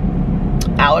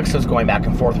 Alex was going back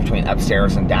and forth between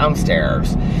upstairs and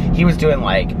downstairs. He was doing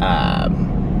like,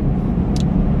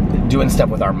 doing stuff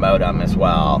with our modem as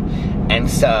well. And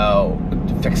so,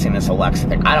 fixing this Alexa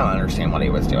thing, I don't understand what he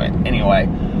was doing. Anyway,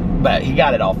 but he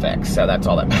got it all fixed, so that's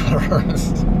all that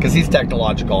matters. Because he's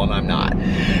technological and I'm not.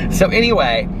 So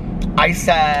anyway, I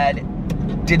said,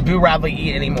 did Boo Radley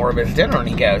eat any more of his dinner? And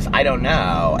he goes, I don't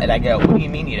know. And I go, what do you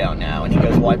mean you don't know? And he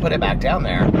goes, well, I put it back down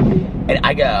there. And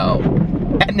I go,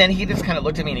 and then he just kind of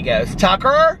looked at me and he goes,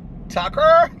 Tucker,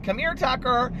 come here,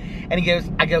 Tucker. And he goes,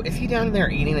 I go, is he down there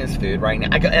eating his food right now?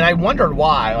 I go, and I wondered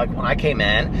why, like when I came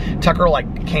in, Tucker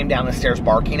like came down the stairs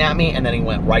barking at me, and then he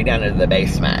went right down into the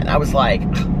basement. And I was like,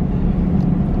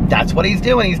 that's what he's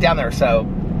doing, he's down there. So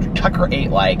Tucker ate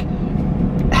like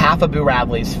half of Boo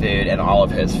Radley's food and all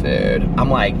of his food. I'm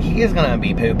like, he is gonna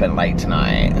be pooping late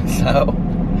tonight. So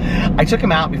I took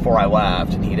him out before I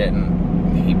left, and he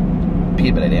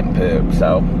peed, but I didn't poop.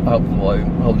 So hopefully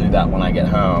he'll do that when I get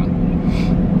home.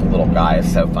 The little guy is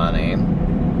so funny.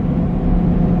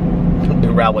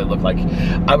 Boo Radley looked like,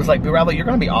 I was like, Boo Radley, you're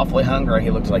gonna be awfully hungry.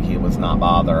 He looked like he was not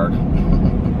bothered.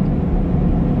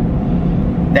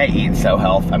 They eat so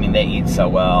healthy. I mean, they eat so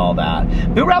well that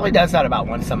Boo Radley does that about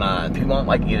once a month. He won't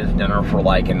like eat his dinner for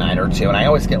like a night or two, and I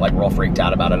always get like real freaked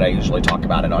out about it. I usually talk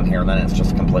about it on here, and then it's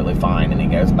just completely fine, and he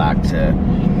goes back to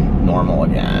normal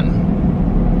again.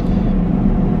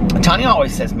 Tanya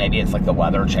always says maybe it's like the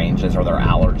weather changes or their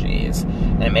allergies,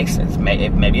 and it makes sense.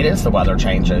 Maybe it is the weather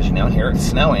changes. You know, here it's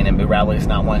snowing, and Boo Radley's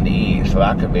not wanting to eat, so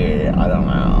that could be. I don't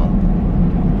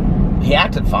know. He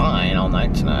acted fine all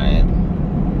night tonight.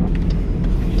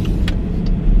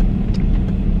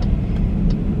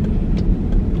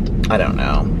 I don't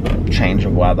know, change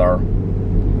of weather.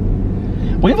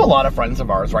 We have a lot of friends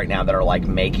of ours right now that are like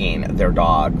making their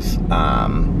dogs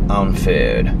own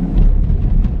food.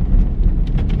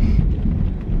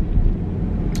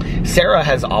 Sarah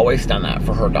has always done that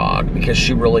for her dog because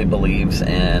she really believes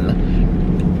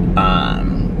in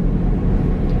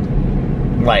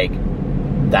like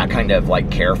that kind of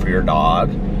like care for your dog.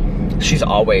 She's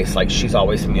always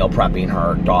meal prepping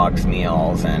her dog's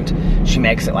meals, and she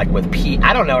makes it like with pea.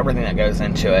 I don't know everything that goes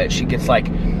into it. She gets like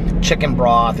chicken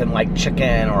broth and like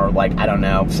chicken, or like, I don't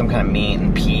know, some kind of meat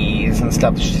and peas and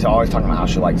stuff. She's always talking about how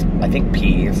she likes, I think,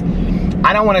 peas.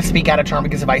 I don't want to speak out of turn,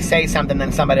 because if I say something,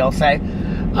 then somebody will say,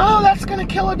 oh, that's gonna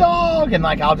kill a dog, and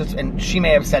like and she may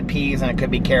have said peas and it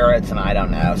could be carrots, and I don't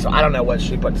know. So I don't know what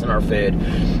she puts in her food.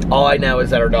 All I know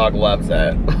is that her dog loves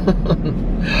it.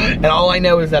 And all I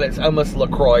know is that it's almost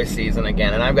LaCroix season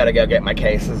again, and I've got to go get my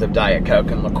cases of Diet Coke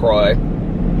and LaCroix.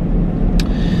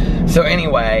 So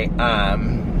anyway,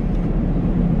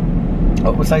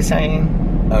 what was I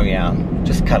saying? Oh yeah,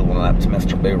 just cuddling up to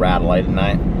Mr. Boo Radley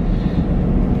tonight.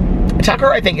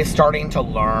 Tucker, I think, is starting to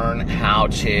learn how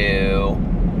to,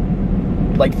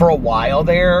 like, for a while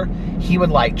there, he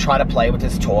would like try to play with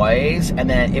his toys, and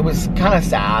then it was kind of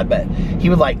sad, but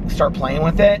he would like start playing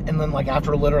with it, and then like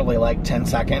after literally like 10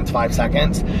 seconds, 5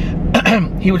 seconds,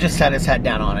 he would just set his head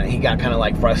down on it. He got kind of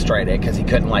like frustrated because he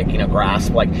couldn't, like, you know,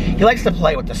 grasp, like, he likes to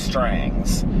play with the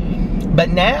strings. But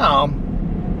now,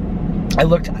 I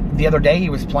looked the other day, he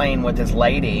was playing with his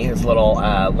lady, his little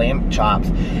lamb chops,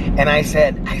 and I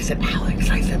said,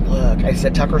 Alex, I said, look, I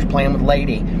said, Tucker's playing with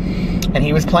Lady. And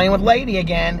he was playing with Lady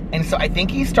again, and so I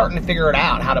think he's starting to figure it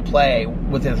out, how to play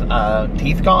with his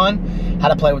teeth gone, how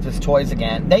to play with his toys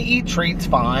again. They eat treats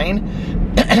fine.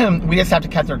 We just have to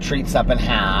cut their treats up in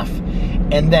half.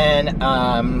 And then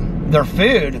their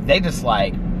food, they just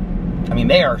like, I mean,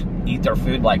 they eat their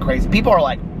food like crazy. People are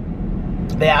like,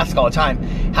 they ask all the time,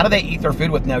 how do they eat their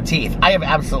food with no teeth? I have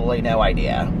absolutely no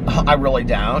idea. I really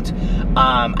don't.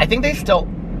 I think they still,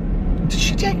 did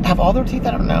she have all their teeth?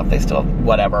 I don't know if they still have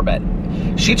whatever, but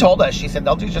she told us, she said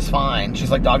they'll do just fine. She's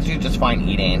like, dogs do just fine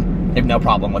eating. They have no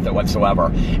problem with it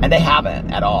whatsoever. And they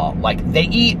haven't at all. Like, they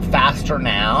eat faster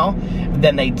now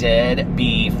than they did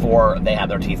before they had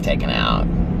their teeth taken out.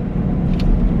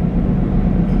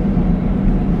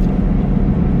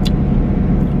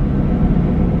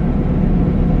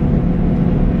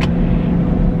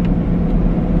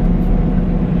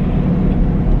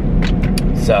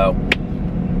 So,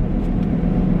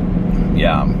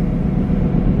 yeah.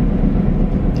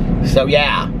 So,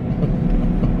 yeah.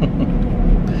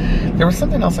 There was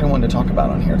something else I wanted to talk about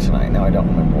on here tonight. Now I don't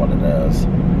remember what it is.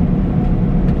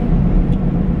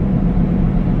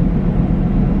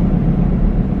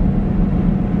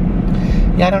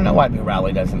 Yeah, I don't know why Boo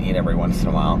Radley doesn't eat every once in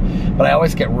a while, but I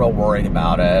always get real worried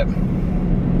about it.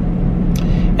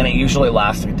 And it usually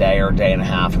lasts a day or a day and a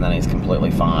half, and then he's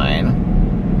completely fine.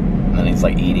 And then he's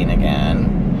like eating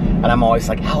again. And I'm always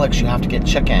like, Alex, you have to get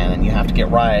chicken, and you have to get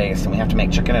rice, and we have to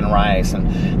make chicken and rice,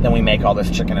 and then we make all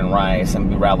this chicken and rice, and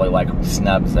Boo Radley like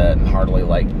snubs it and hardly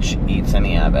like eats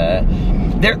any of it.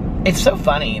 It's so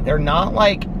funny. They're not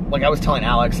like I was telling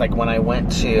Alex, like when I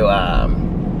went to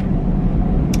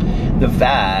the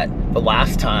vet the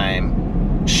last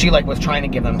time, she like was trying to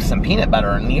give them some peanut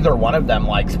butter, and neither one of them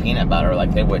likes peanut butter.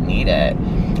 Like, they wouldn't eat it.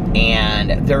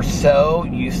 And they're so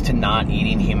used to not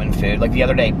eating human food. Like the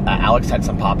other day, Alex had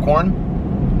some popcorn,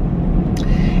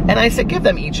 and I said, give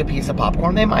them each a piece of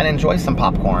popcorn. They might enjoy some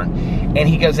popcorn. And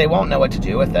he goes, they won't know what to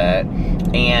do with it.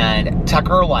 And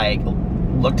Tucker like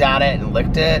looked at it and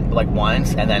licked it like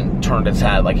once, and then turned his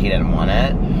head like he didn't want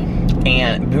it.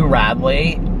 And Boo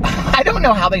Radley, I don't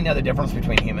know how they know the difference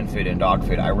between human food and dog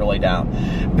food. I really don't.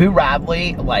 Boo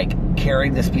Radley like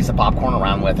carried this piece of popcorn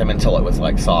around with him until it was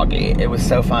like soggy. It was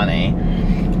so funny.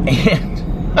 And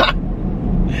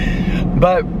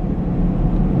but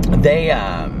they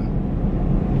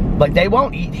like, they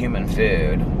won't eat human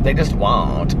food. They just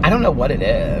won't. I don't know what it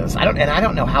is. I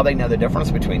don't know how they know the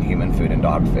difference between human food and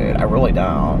dog food. I really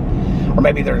don't. Or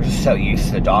maybe they're just so used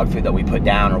to the dog food that we put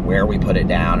down, or where we put it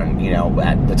down, and, you know,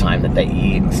 at the time that they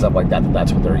eat and stuff like that,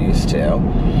 that's what they're used to.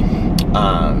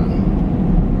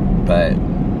 But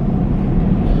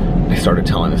I started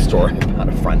telling a story about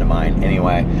a friend of mine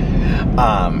anyway,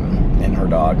 and her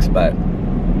dogs,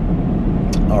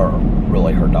 or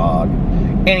really her dog.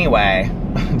 Anyway,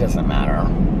 it doesn't matter.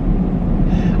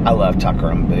 I love Tucker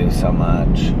and Boo so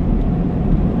much.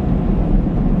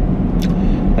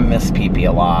 I miss Pee-Pee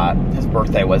a lot. His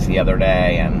birthday was the other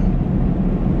day, and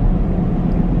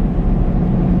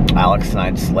Alex and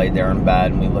I just laid there in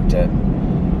bed, and we looked at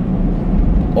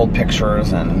old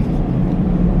pictures, and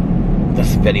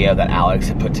this video that Alex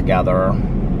had put together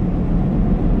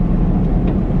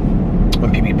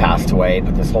when PB passed away.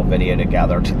 Put this whole video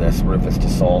together to this Rufus Du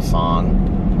Sol song,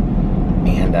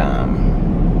 and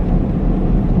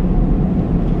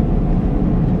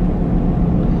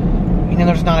you know,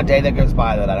 there's not a day that goes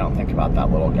by that I don't think about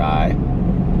that little guy.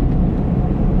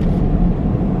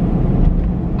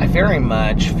 I very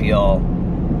much feel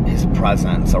his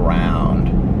presence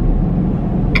around.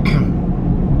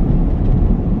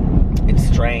 It's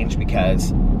strange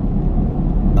because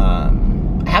I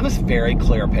have this very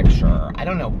clear picture. I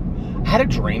don't know. I had a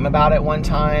dream about it one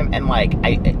time, and like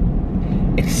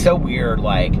it's so weird.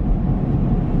 Like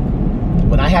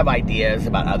when I have ideas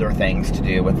about other things to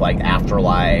do with like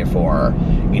afterlife, or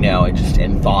you know, just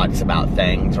in thoughts about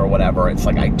things or whatever, it's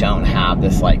like I don't have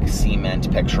this like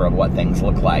cement picture of what things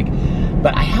look like,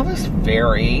 but I have this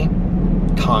very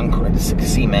concrete,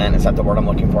 cement, is that the word I'm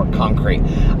looking for? Concrete.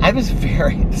 I have this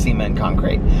very, cement,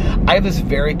 concrete. I have this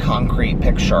very concrete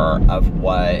picture of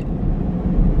where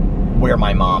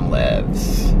my mom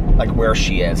lives, like where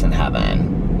she is in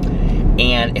heaven.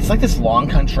 And it's like this long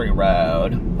country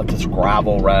road, like this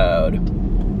gravel road.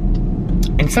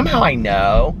 And somehow I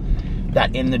know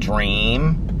that in the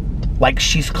dream, like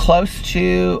she's close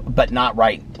to, but not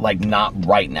right, like not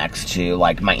right next to,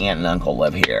 like my aunt and uncle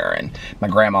live here, and my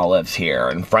grandma lives here,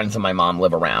 and friends of my mom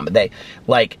live around. But they,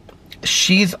 like,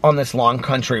 she's on this long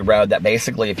country road that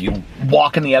basically if you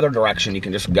walk in the other direction, you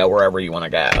can just go wherever you want to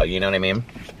go. You know what I mean?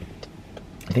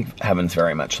 I think heaven's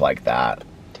very much like that.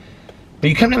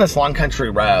 But you come down this long country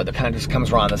road that kind of just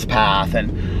comes around this path,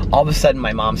 and all of a sudden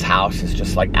my mom's house is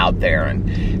just like out there,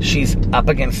 and she's up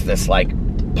against this like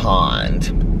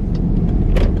pond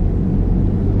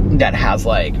that has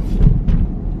like, you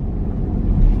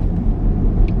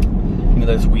know,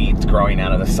 those weeds growing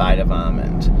out of the side of them,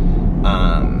 and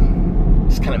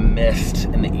this kind of mist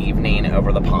in the evening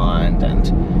over the pond, and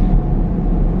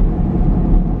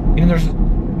you know, there's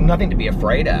nothing to be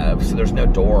afraid of, so there's no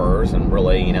doors, and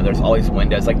really, you know, there's all these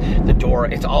windows, like the door,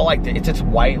 it's all like, it's this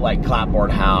white like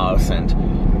clapboard house, and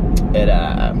it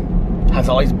has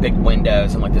all these big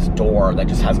windows and like this door that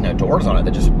just has no doors on it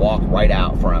that just walk right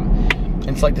out from. And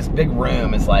it's like this big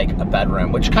room is like a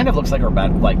bedroom, which kind of looks like our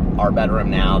bedroom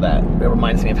now. That it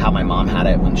reminds me of how my mom had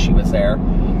it when she was there.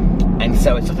 And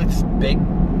so it's just like this big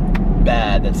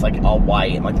bed that's like all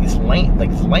white, and like these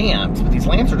lamps, but these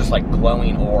lamps are just like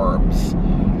glowing orbs.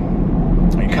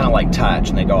 You kind of like touch,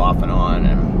 and they go off and on.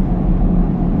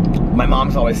 And my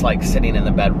mom's always like sitting in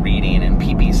the bed reading, and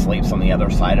PP sleeps on the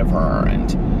other side of her,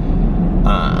 and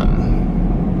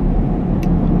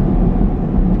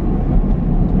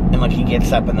like he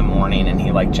gets up in the morning and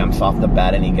he like jumps off the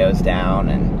bed and he goes down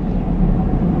and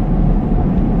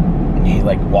he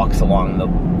like walks along the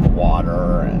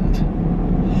water, and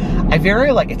I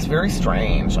very like, it's very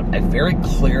strange. Like I very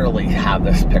clearly have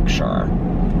this picture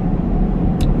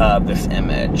of this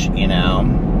image, you know,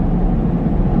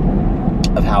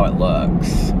 of how it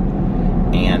looks.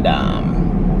 And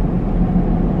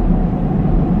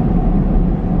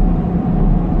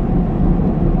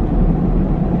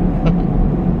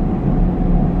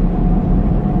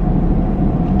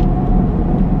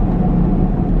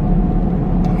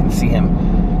see him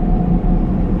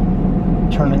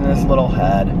turning his little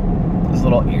head, his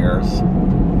little ears.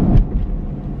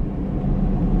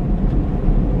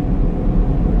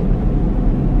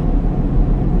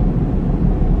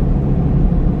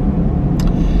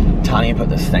 Tanya put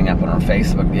this thing up on her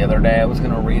Facebook the other day. I was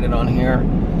going to read it on here.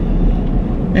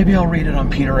 Maybe I'll read it on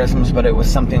Peterisms, but it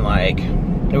was something like,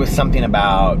 it was something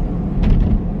about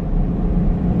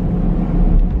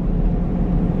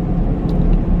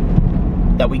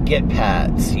that we get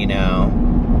pets, you know,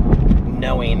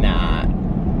 knowing that,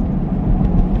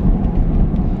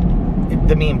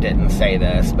 the meme didn't say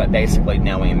this, but basically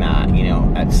knowing that, you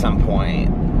know, at some point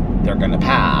they're going to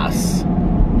pass,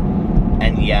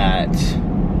 and yet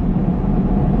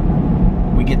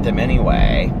we get them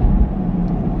anyway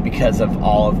because of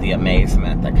all of the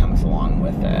amazement that comes along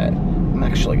with it. I'm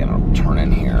actually going to turn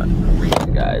in here and read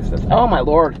you guys this. Oh my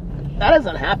Lord, that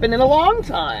hasn't happened in a long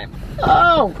time.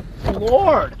 Oh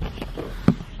Lord.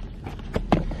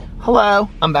 Hello,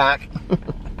 I'm back.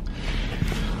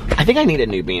 I think I need a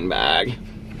new beanbag.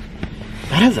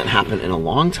 That hasn't happened in a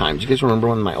long time. Do you guys remember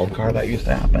when in my old car that used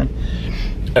to happen?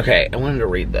 Okay, I wanted to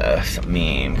read this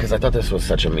meme because I thought this was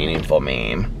such a meaningful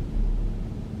meme.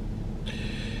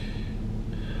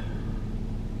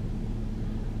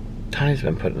 Tiny's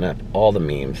been putting up all the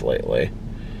memes lately.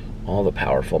 All the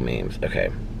powerful memes.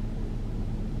 Okay.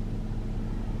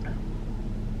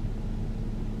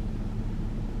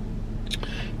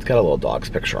 It's got a little dog's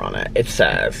picture on it. It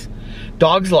says,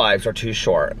 Dogs' lives are too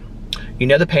short. You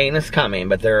know the pain is coming,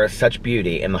 but there is such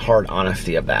beauty in the hard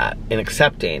honesty of that, in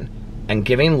accepting and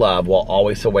giving love while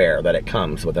always aware that it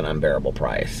comes with an unbearable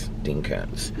price. Dean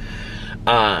Koontz.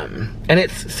 And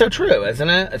it's so true, isn't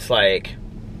it? It's like,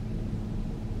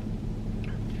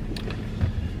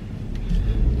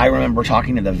 I remember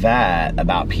talking to the vet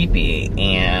about Pee-Pee,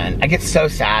 and I get so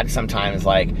sad sometimes,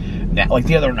 like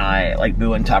the other night, like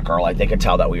Boo and Tucker, like they could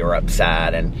tell that we were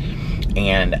upset, and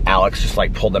Alex just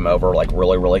like pulled them over like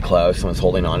really, really close and was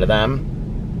holding on to them.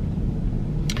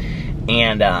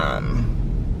 And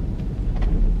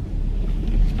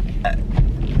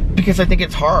because I think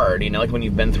it's hard, you know, like when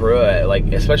you've been through it, like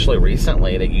especially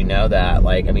recently, that you know that,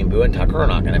 like, I mean, Boo and Tucker are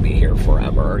not going to be here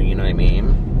forever, you know what I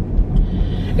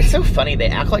mean? It's so funny, they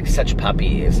act like such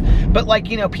puppies. But like,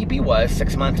 you know, Pee-Pee was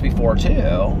 6 months before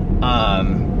too.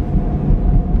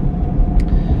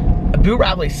 Boo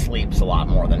Radley sleeps a lot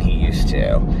more than he used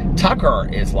to. Tucker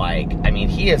is like, I mean,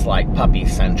 he is like puppy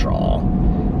central.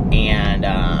 And,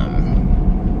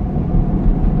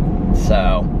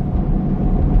 so.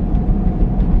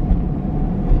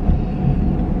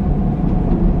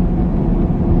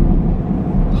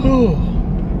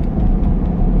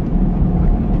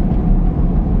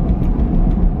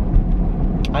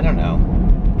 I don't know.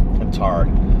 It's hard.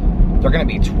 They're going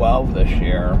to be 12 this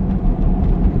year.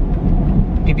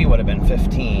 Pee-Pee would have been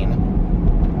 15.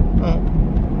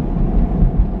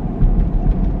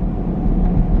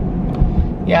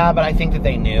 Yeah, but I think that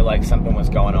they knew like something was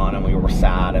going on and we were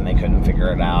sad and they couldn't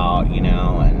figure it out, you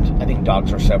know, and I think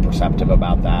dogs are so perceptive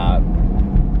about that.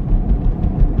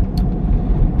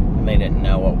 And they didn't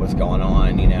know what was going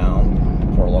on, you know,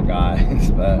 poor little guys,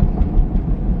 but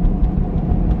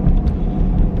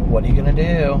what are you gonna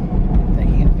do? They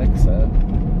can't fix it.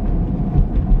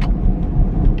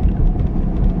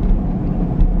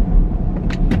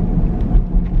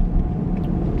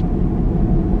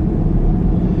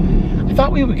 I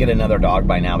thought we would get another dog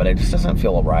by now, but it just doesn't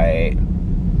feel right.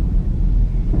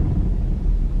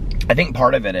 I think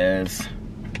part of it is,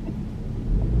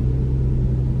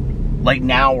 like,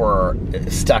 now we're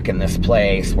stuck in this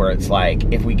place where it's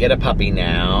like, if we get a puppy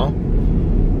now,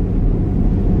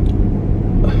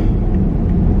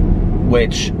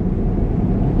 which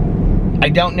I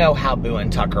don't know how Boo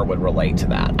and Tucker would relate to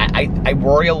that. I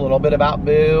worry a little bit about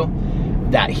Boo,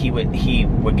 that he would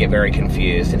get very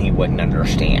confused and he wouldn't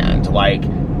understand. Like,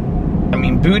 I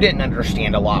mean, Boo didn't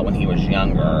understand a lot when he was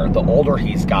younger. The older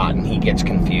he's gotten, he gets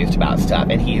confused about stuff,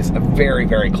 and he's very,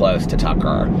 very close to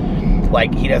Tucker.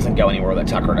 Like, he doesn't go anywhere that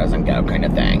Tucker doesn't go, kind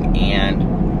of thing. And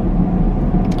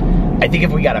I think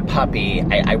if we got a puppy,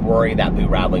 I worry that Boo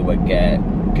Radley would get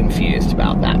confused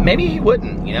about that. Maybe he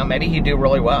wouldn't, you know, maybe he'd do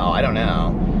really well. I don't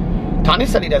know. Tanya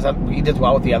said he does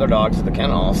well with the other dogs at the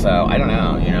kennel, so I don't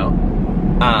know, you know.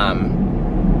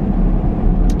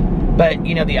 But,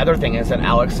 you know, the other thing is that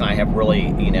Alex and I have really,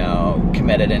 you know,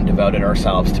 committed and devoted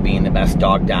ourselves to being the best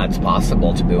dog dads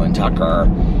possible to Boo and Tucker.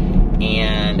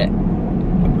 And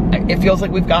it feels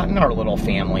like we've gotten our little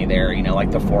family there, you know,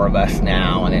 like the four of us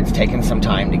now. And it's taken some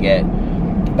time to get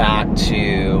back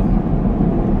to,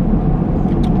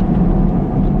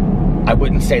 I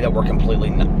wouldn't say that we're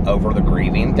completely over the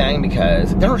grieving thing,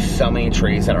 because there are so many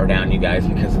trees that are down, you guys,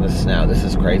 because of the snow. This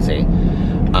is crazy.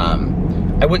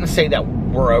 I wouldn't say that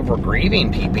we're over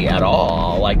grieving Pee-Pee at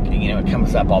all. Like, you know, it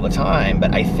comes up all the time,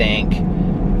 but I think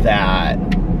that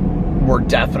we're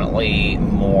definitely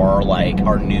more like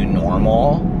our new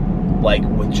normal, like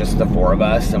with just the four of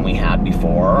us than we had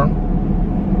before,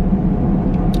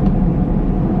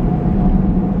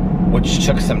 which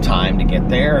took some time to get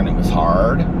there, and it was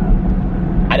hard.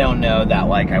 I don't know that,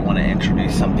 like, I want to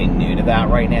introduce something new to that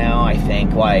right now. I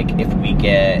think, like, if we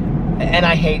get, and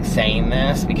I hate saying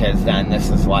this because then this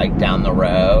is, like, down the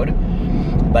road,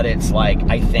 but it's, like,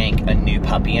 I think a new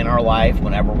puppy in our life,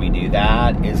 whenever we do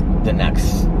that, is the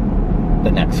next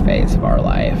phase of our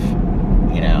life,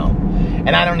 you know?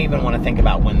 And I don't even want to think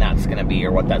about when that's going to be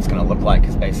or what that's going to look like,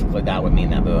 because basically that would mean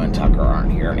that Boo and Tucker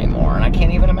aren't here anymore, and I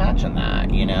can't even imagine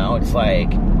that, you know? It's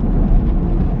like,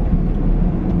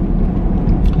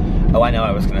 oh, I know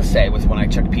I was going to say was when I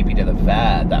took Pee-Pee to the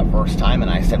vet that first time, and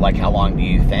I said, like, how long do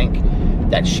you think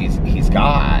that he's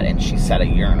got? And she said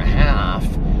 1.5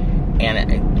 years.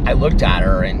 And I looked at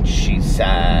her and she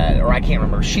said, or I can't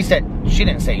remember, she said, she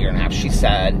didn't say 1.5 years, she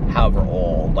said however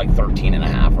old, like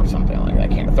 13.5 or something like that. I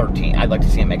can't, 13, I'd like to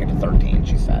see him make it to 13,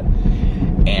 she said.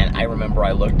 And I remember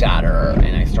I looked at her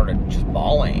and I started just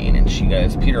bawling, and she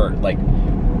goes, Peter, like,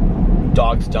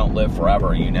 dogs don't live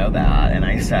forever, you know that. And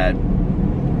I said,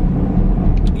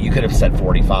 you could have said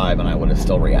 45 and I would have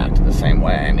still reacted the same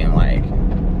way. I mean, like,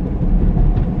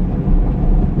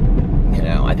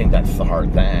 I think that's the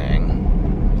hard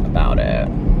thing about it.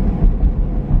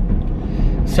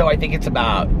 So I think it's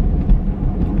about,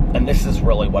 and this is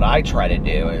really what I try to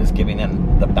do, is giving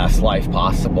them the best life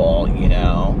possible, you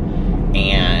know,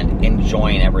 and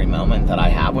enjoying every moment that I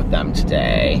have with them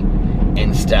today,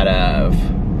 instead of,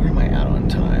 where am I at on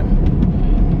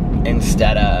time?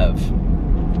 Instead of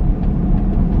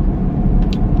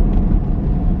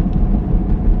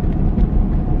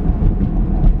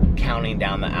counting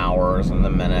down the hours and the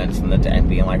minutes and and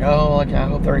being like, oh, like, I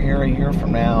hope they're here a year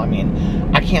from now. I mean,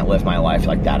 I can't live my life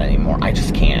like that anymore. I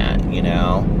just can't, you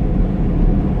know?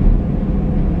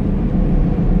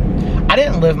 I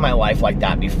didn't live my life like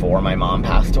that before my mom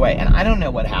passed away, and I don't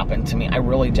know what happened to me. I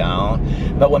really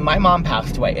don't. But when my mom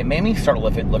passed away, it made me start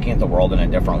looking at the world in a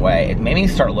different way. It made me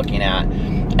start looking at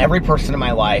every person in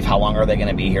my life, how long are they going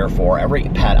to be here for? Every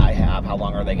pet I have, how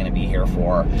long are they going to be here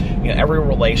for? You know, every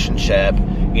relationship,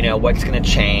 you know, what's going to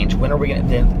change? When are we going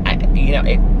to, you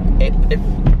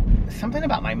know, something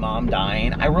about my mom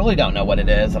dying, I really don't know what it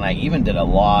is, and I even did a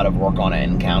lot of work on it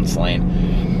in counseling.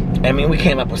 I mean, we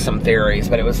came up with some theories,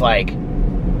 but it was like,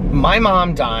 my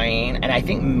mom dying, and I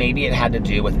think maybe it had to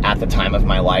do with at the time of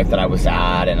my life that I was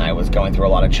at, and I was going through a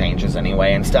lot of changes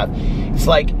anyway and stuff. It's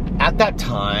like, at that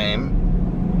time,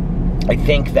 I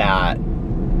think that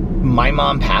my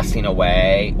mom passing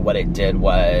away, what it did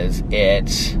was,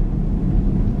 it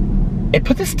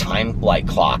put this time like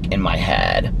clock in my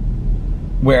head,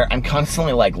 where I'm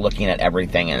constantly like looking at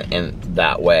everything in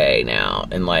that way now,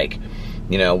 and like,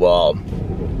 you know, well,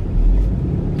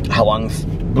 how long's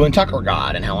Blue and Tucker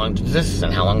got, and how long is this,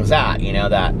 and how long is that, you know,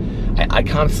 that I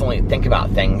constantly think about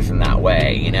things in that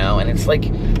way, you know, and it's like,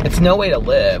 it's no way to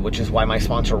live, which is why my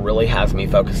sponsor really has me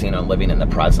focusing on living in the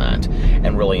present,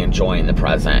 and really enjoying the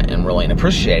present, and really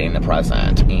appreciating the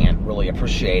present, and really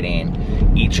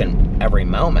appreciating each and every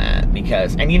moment,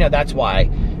 because, and you know, that's why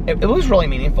it was really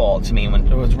meaningful to me when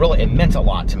it meant a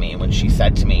lot to me when she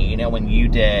said to me, you know, when you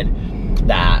did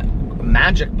that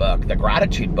magic book, the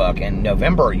gratitude book in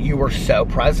November, you were so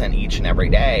present each and every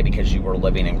day because you were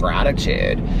living in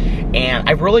gratitude. And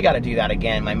I've really got to do that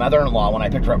again. My mother-in-law, when I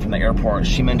picked her up from the airport,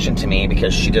 she mentioned to me,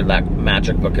 because she did that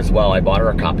magic book as well, I bought her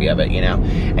a copy of it, you know,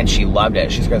 and she loved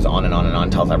it. She goes on and on and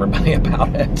on, tells everybody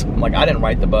about it. I'm like, I didn't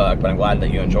write the book, but I'm glad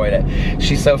that you enjoyed it.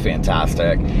 She's so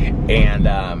fantastic. And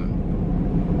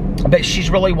but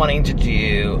she's really wanting to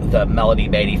do the Melody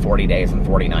Beatty 40 Days and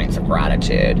 40 Nights of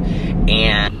Gratitude.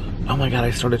 And oh my God, I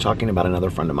started talking about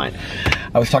another friend of mine.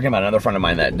 I was talking about another friend of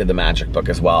mine that did the magic book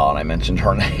as well, and I mentioned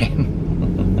her name.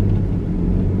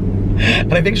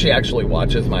 And I think she actually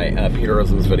watches my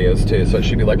Peterisms videos too, so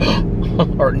she'd be like,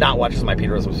 or not watches my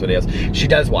Peterisms videos. She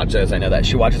does watch those, I know that.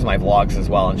 She watches my vlogs as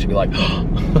well, and she'd be like,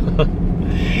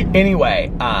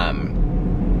 anyway,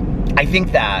 I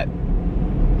think that,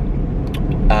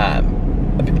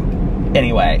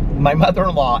 anyway, my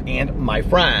mother-in-law and my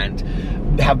friend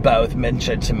have both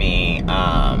mentioned to me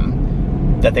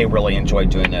that they really enjoyed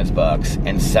doing those books.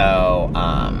 And so,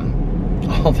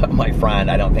 although my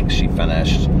friend, I don't think she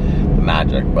finished the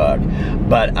magic book,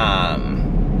 but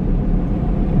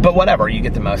whatever, you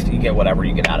get whatever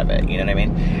you get out of it, you know what I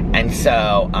mean? And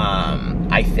so,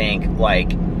 I think,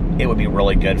 like, it would be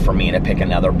really good for me to pick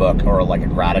another book or like a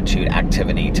gratitude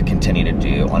activity to continue to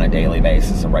do on a daily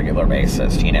basis, a regular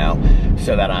basis, you know,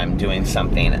 so that I'm doing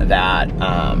something that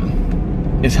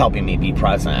is helping me be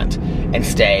present and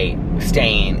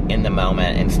staying in the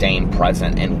moment and staying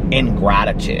present and in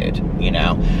gratitude, you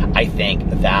know. I think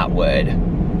that would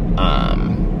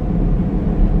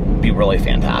be really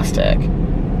fantastic.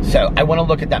 So I want to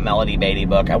look at that Melody Beatty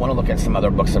book. I want to look at some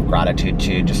other books of gratitude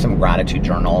too, just some gratitude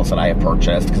journals that I have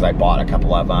purchased, because I bought a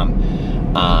couple of them,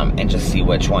 and just see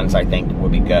which ones I think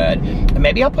would be good. And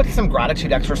maybe I'll put some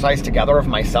gratitude exercise together of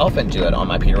myself and do it on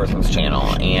my Peterisms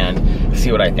channel and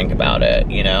see what I think about it,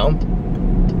 you know?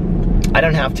 I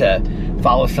don't have to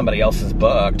follow somebody else's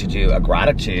book to do a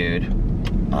gratitude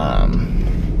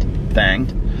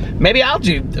thing. Maybe I'll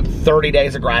do 30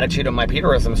 days of gratitude on my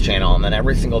Peterisms channel, and then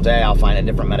every single day I'll find a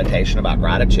different meditation about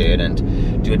gratitude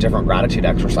and do a different gratitude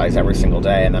exercise every single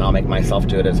day, and then I'll make myself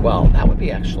do it as well. That would be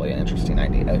actually an interesting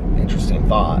idea, an interesting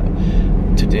thought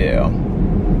to do.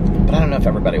 But I don't know if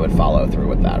everybody would follow through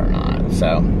with that or not,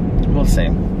 so we'll see.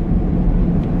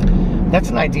 That's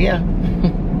an idea.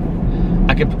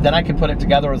 I could put it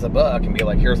together as a book and be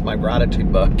like, here's my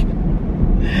gratitude book.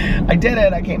 I did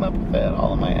it. I came up with it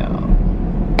all on my own.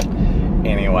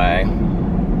 Anyway,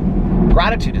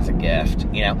 gratitude is a gift,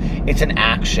 you know. It's an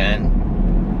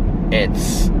action.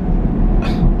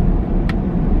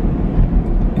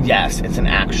 Yes, it's an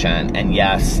action, and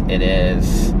yes, it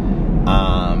is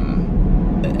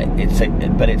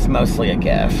but it's mostly a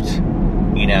gift,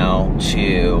 you know,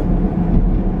 to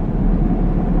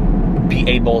be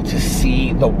able to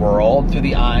see the world through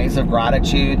the eyes of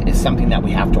gratitude is something that we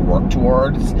have to work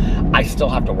towards. I still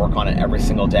have to work on it every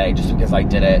single day. Just because I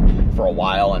did it for a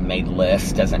while and made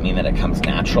lists doesn't mean that it comes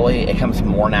naturally. It comes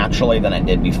more naturally than it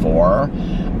did before,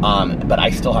 but I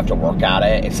still have to work at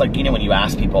it. It's like, you know, when you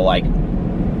ask people, like,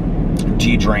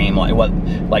 do you dream?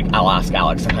 Like I'll ask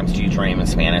Alex sometimes, do you dream in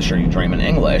Spanish or you dream in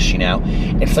English? You know,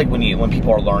 it's like when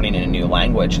people are learning in a new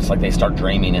language, it's like they start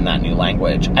dreaming in that new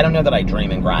language. I don't know that I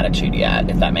dream in gratitude yet,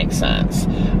 if that makes sense.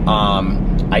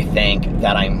 I think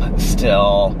that I'm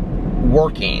still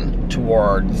working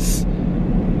towards,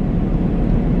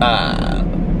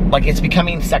 like, it's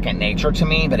becoming second nature to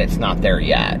me, but it's not there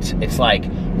yet. It's like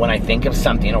when I think of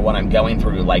something or when I'm going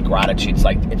through, like, gratitude's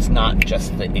like, it's not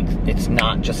just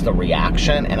the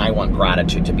reaction, and I want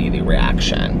gratitude to be the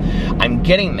reaction. I'm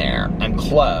getting there. I'm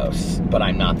close, but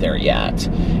I'm not there yet.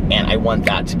 And I want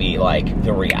that to be like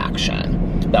the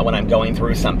reaction. That when I'm going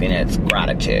through something, it's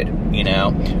gratitude, you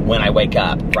know? When I wake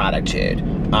up, gratitude.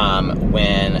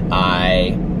 When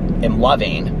I am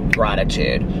loving,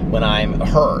 gratitude. When I'm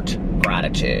hurt,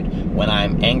 gratitude. When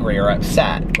I'm angry or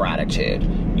upset, gratitude,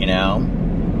 you know?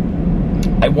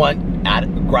 I want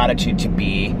gratitude to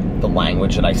be the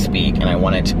language that I speak, and I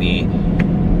want it to be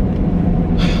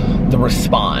the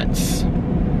response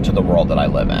to the world that I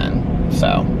live in. So,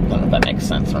 I don't know if that makes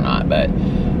sense or not, but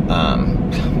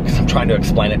because I'm trying to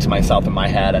explain it to myself in my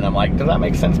head, and I'm like, does that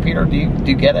make sense, Peter? Do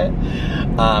you get it?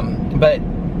 But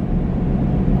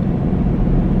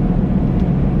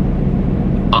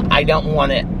I don't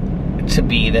want it to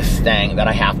be this thing that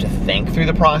I have to think through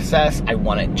the process. I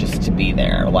want it just to be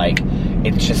there. Like,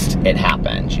 it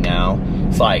happens, you know?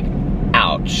 It's like,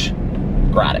 ouch,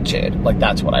 gratitude. Like,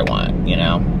 that's what I want, you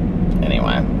know?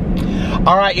 Anyway.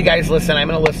 All right, you guys, listen, I'm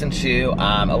going to listen to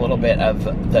a little bit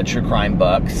of the true crime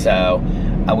book, so,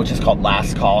 which is called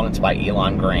Last Call, and it's by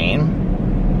Elon Green.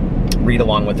 Read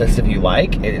along with us if you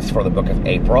like. It is for the book of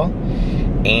April.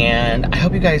 And I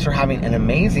hope you guys are having an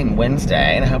amazing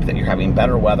Wednesday, and I hope that you're having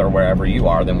better weather wherever you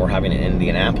are than we're having in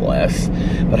Indianapolis.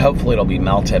 But hopefully it'll be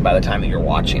melted by the time that you're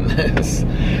watching this.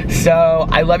 So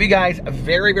I love you guys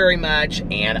very, very much,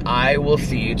 and I will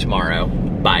see you tomorrow.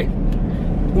 Bye.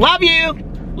 Love you.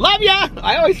 Love ya.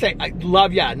 I always say I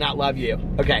love ya, not love you.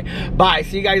 Okay. Bye.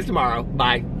 See you guys tomorrow.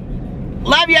 Bye.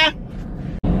 Love ya.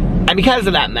 And because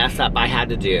of that mess up, I had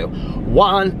to do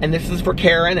one, and this is for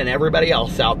Karen and everybody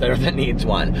else out there that needs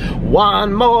one.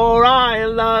 One more, I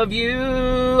love you.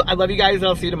 I love you guys.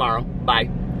 I'll see you tomorrow. Bye.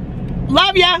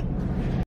 Love ya.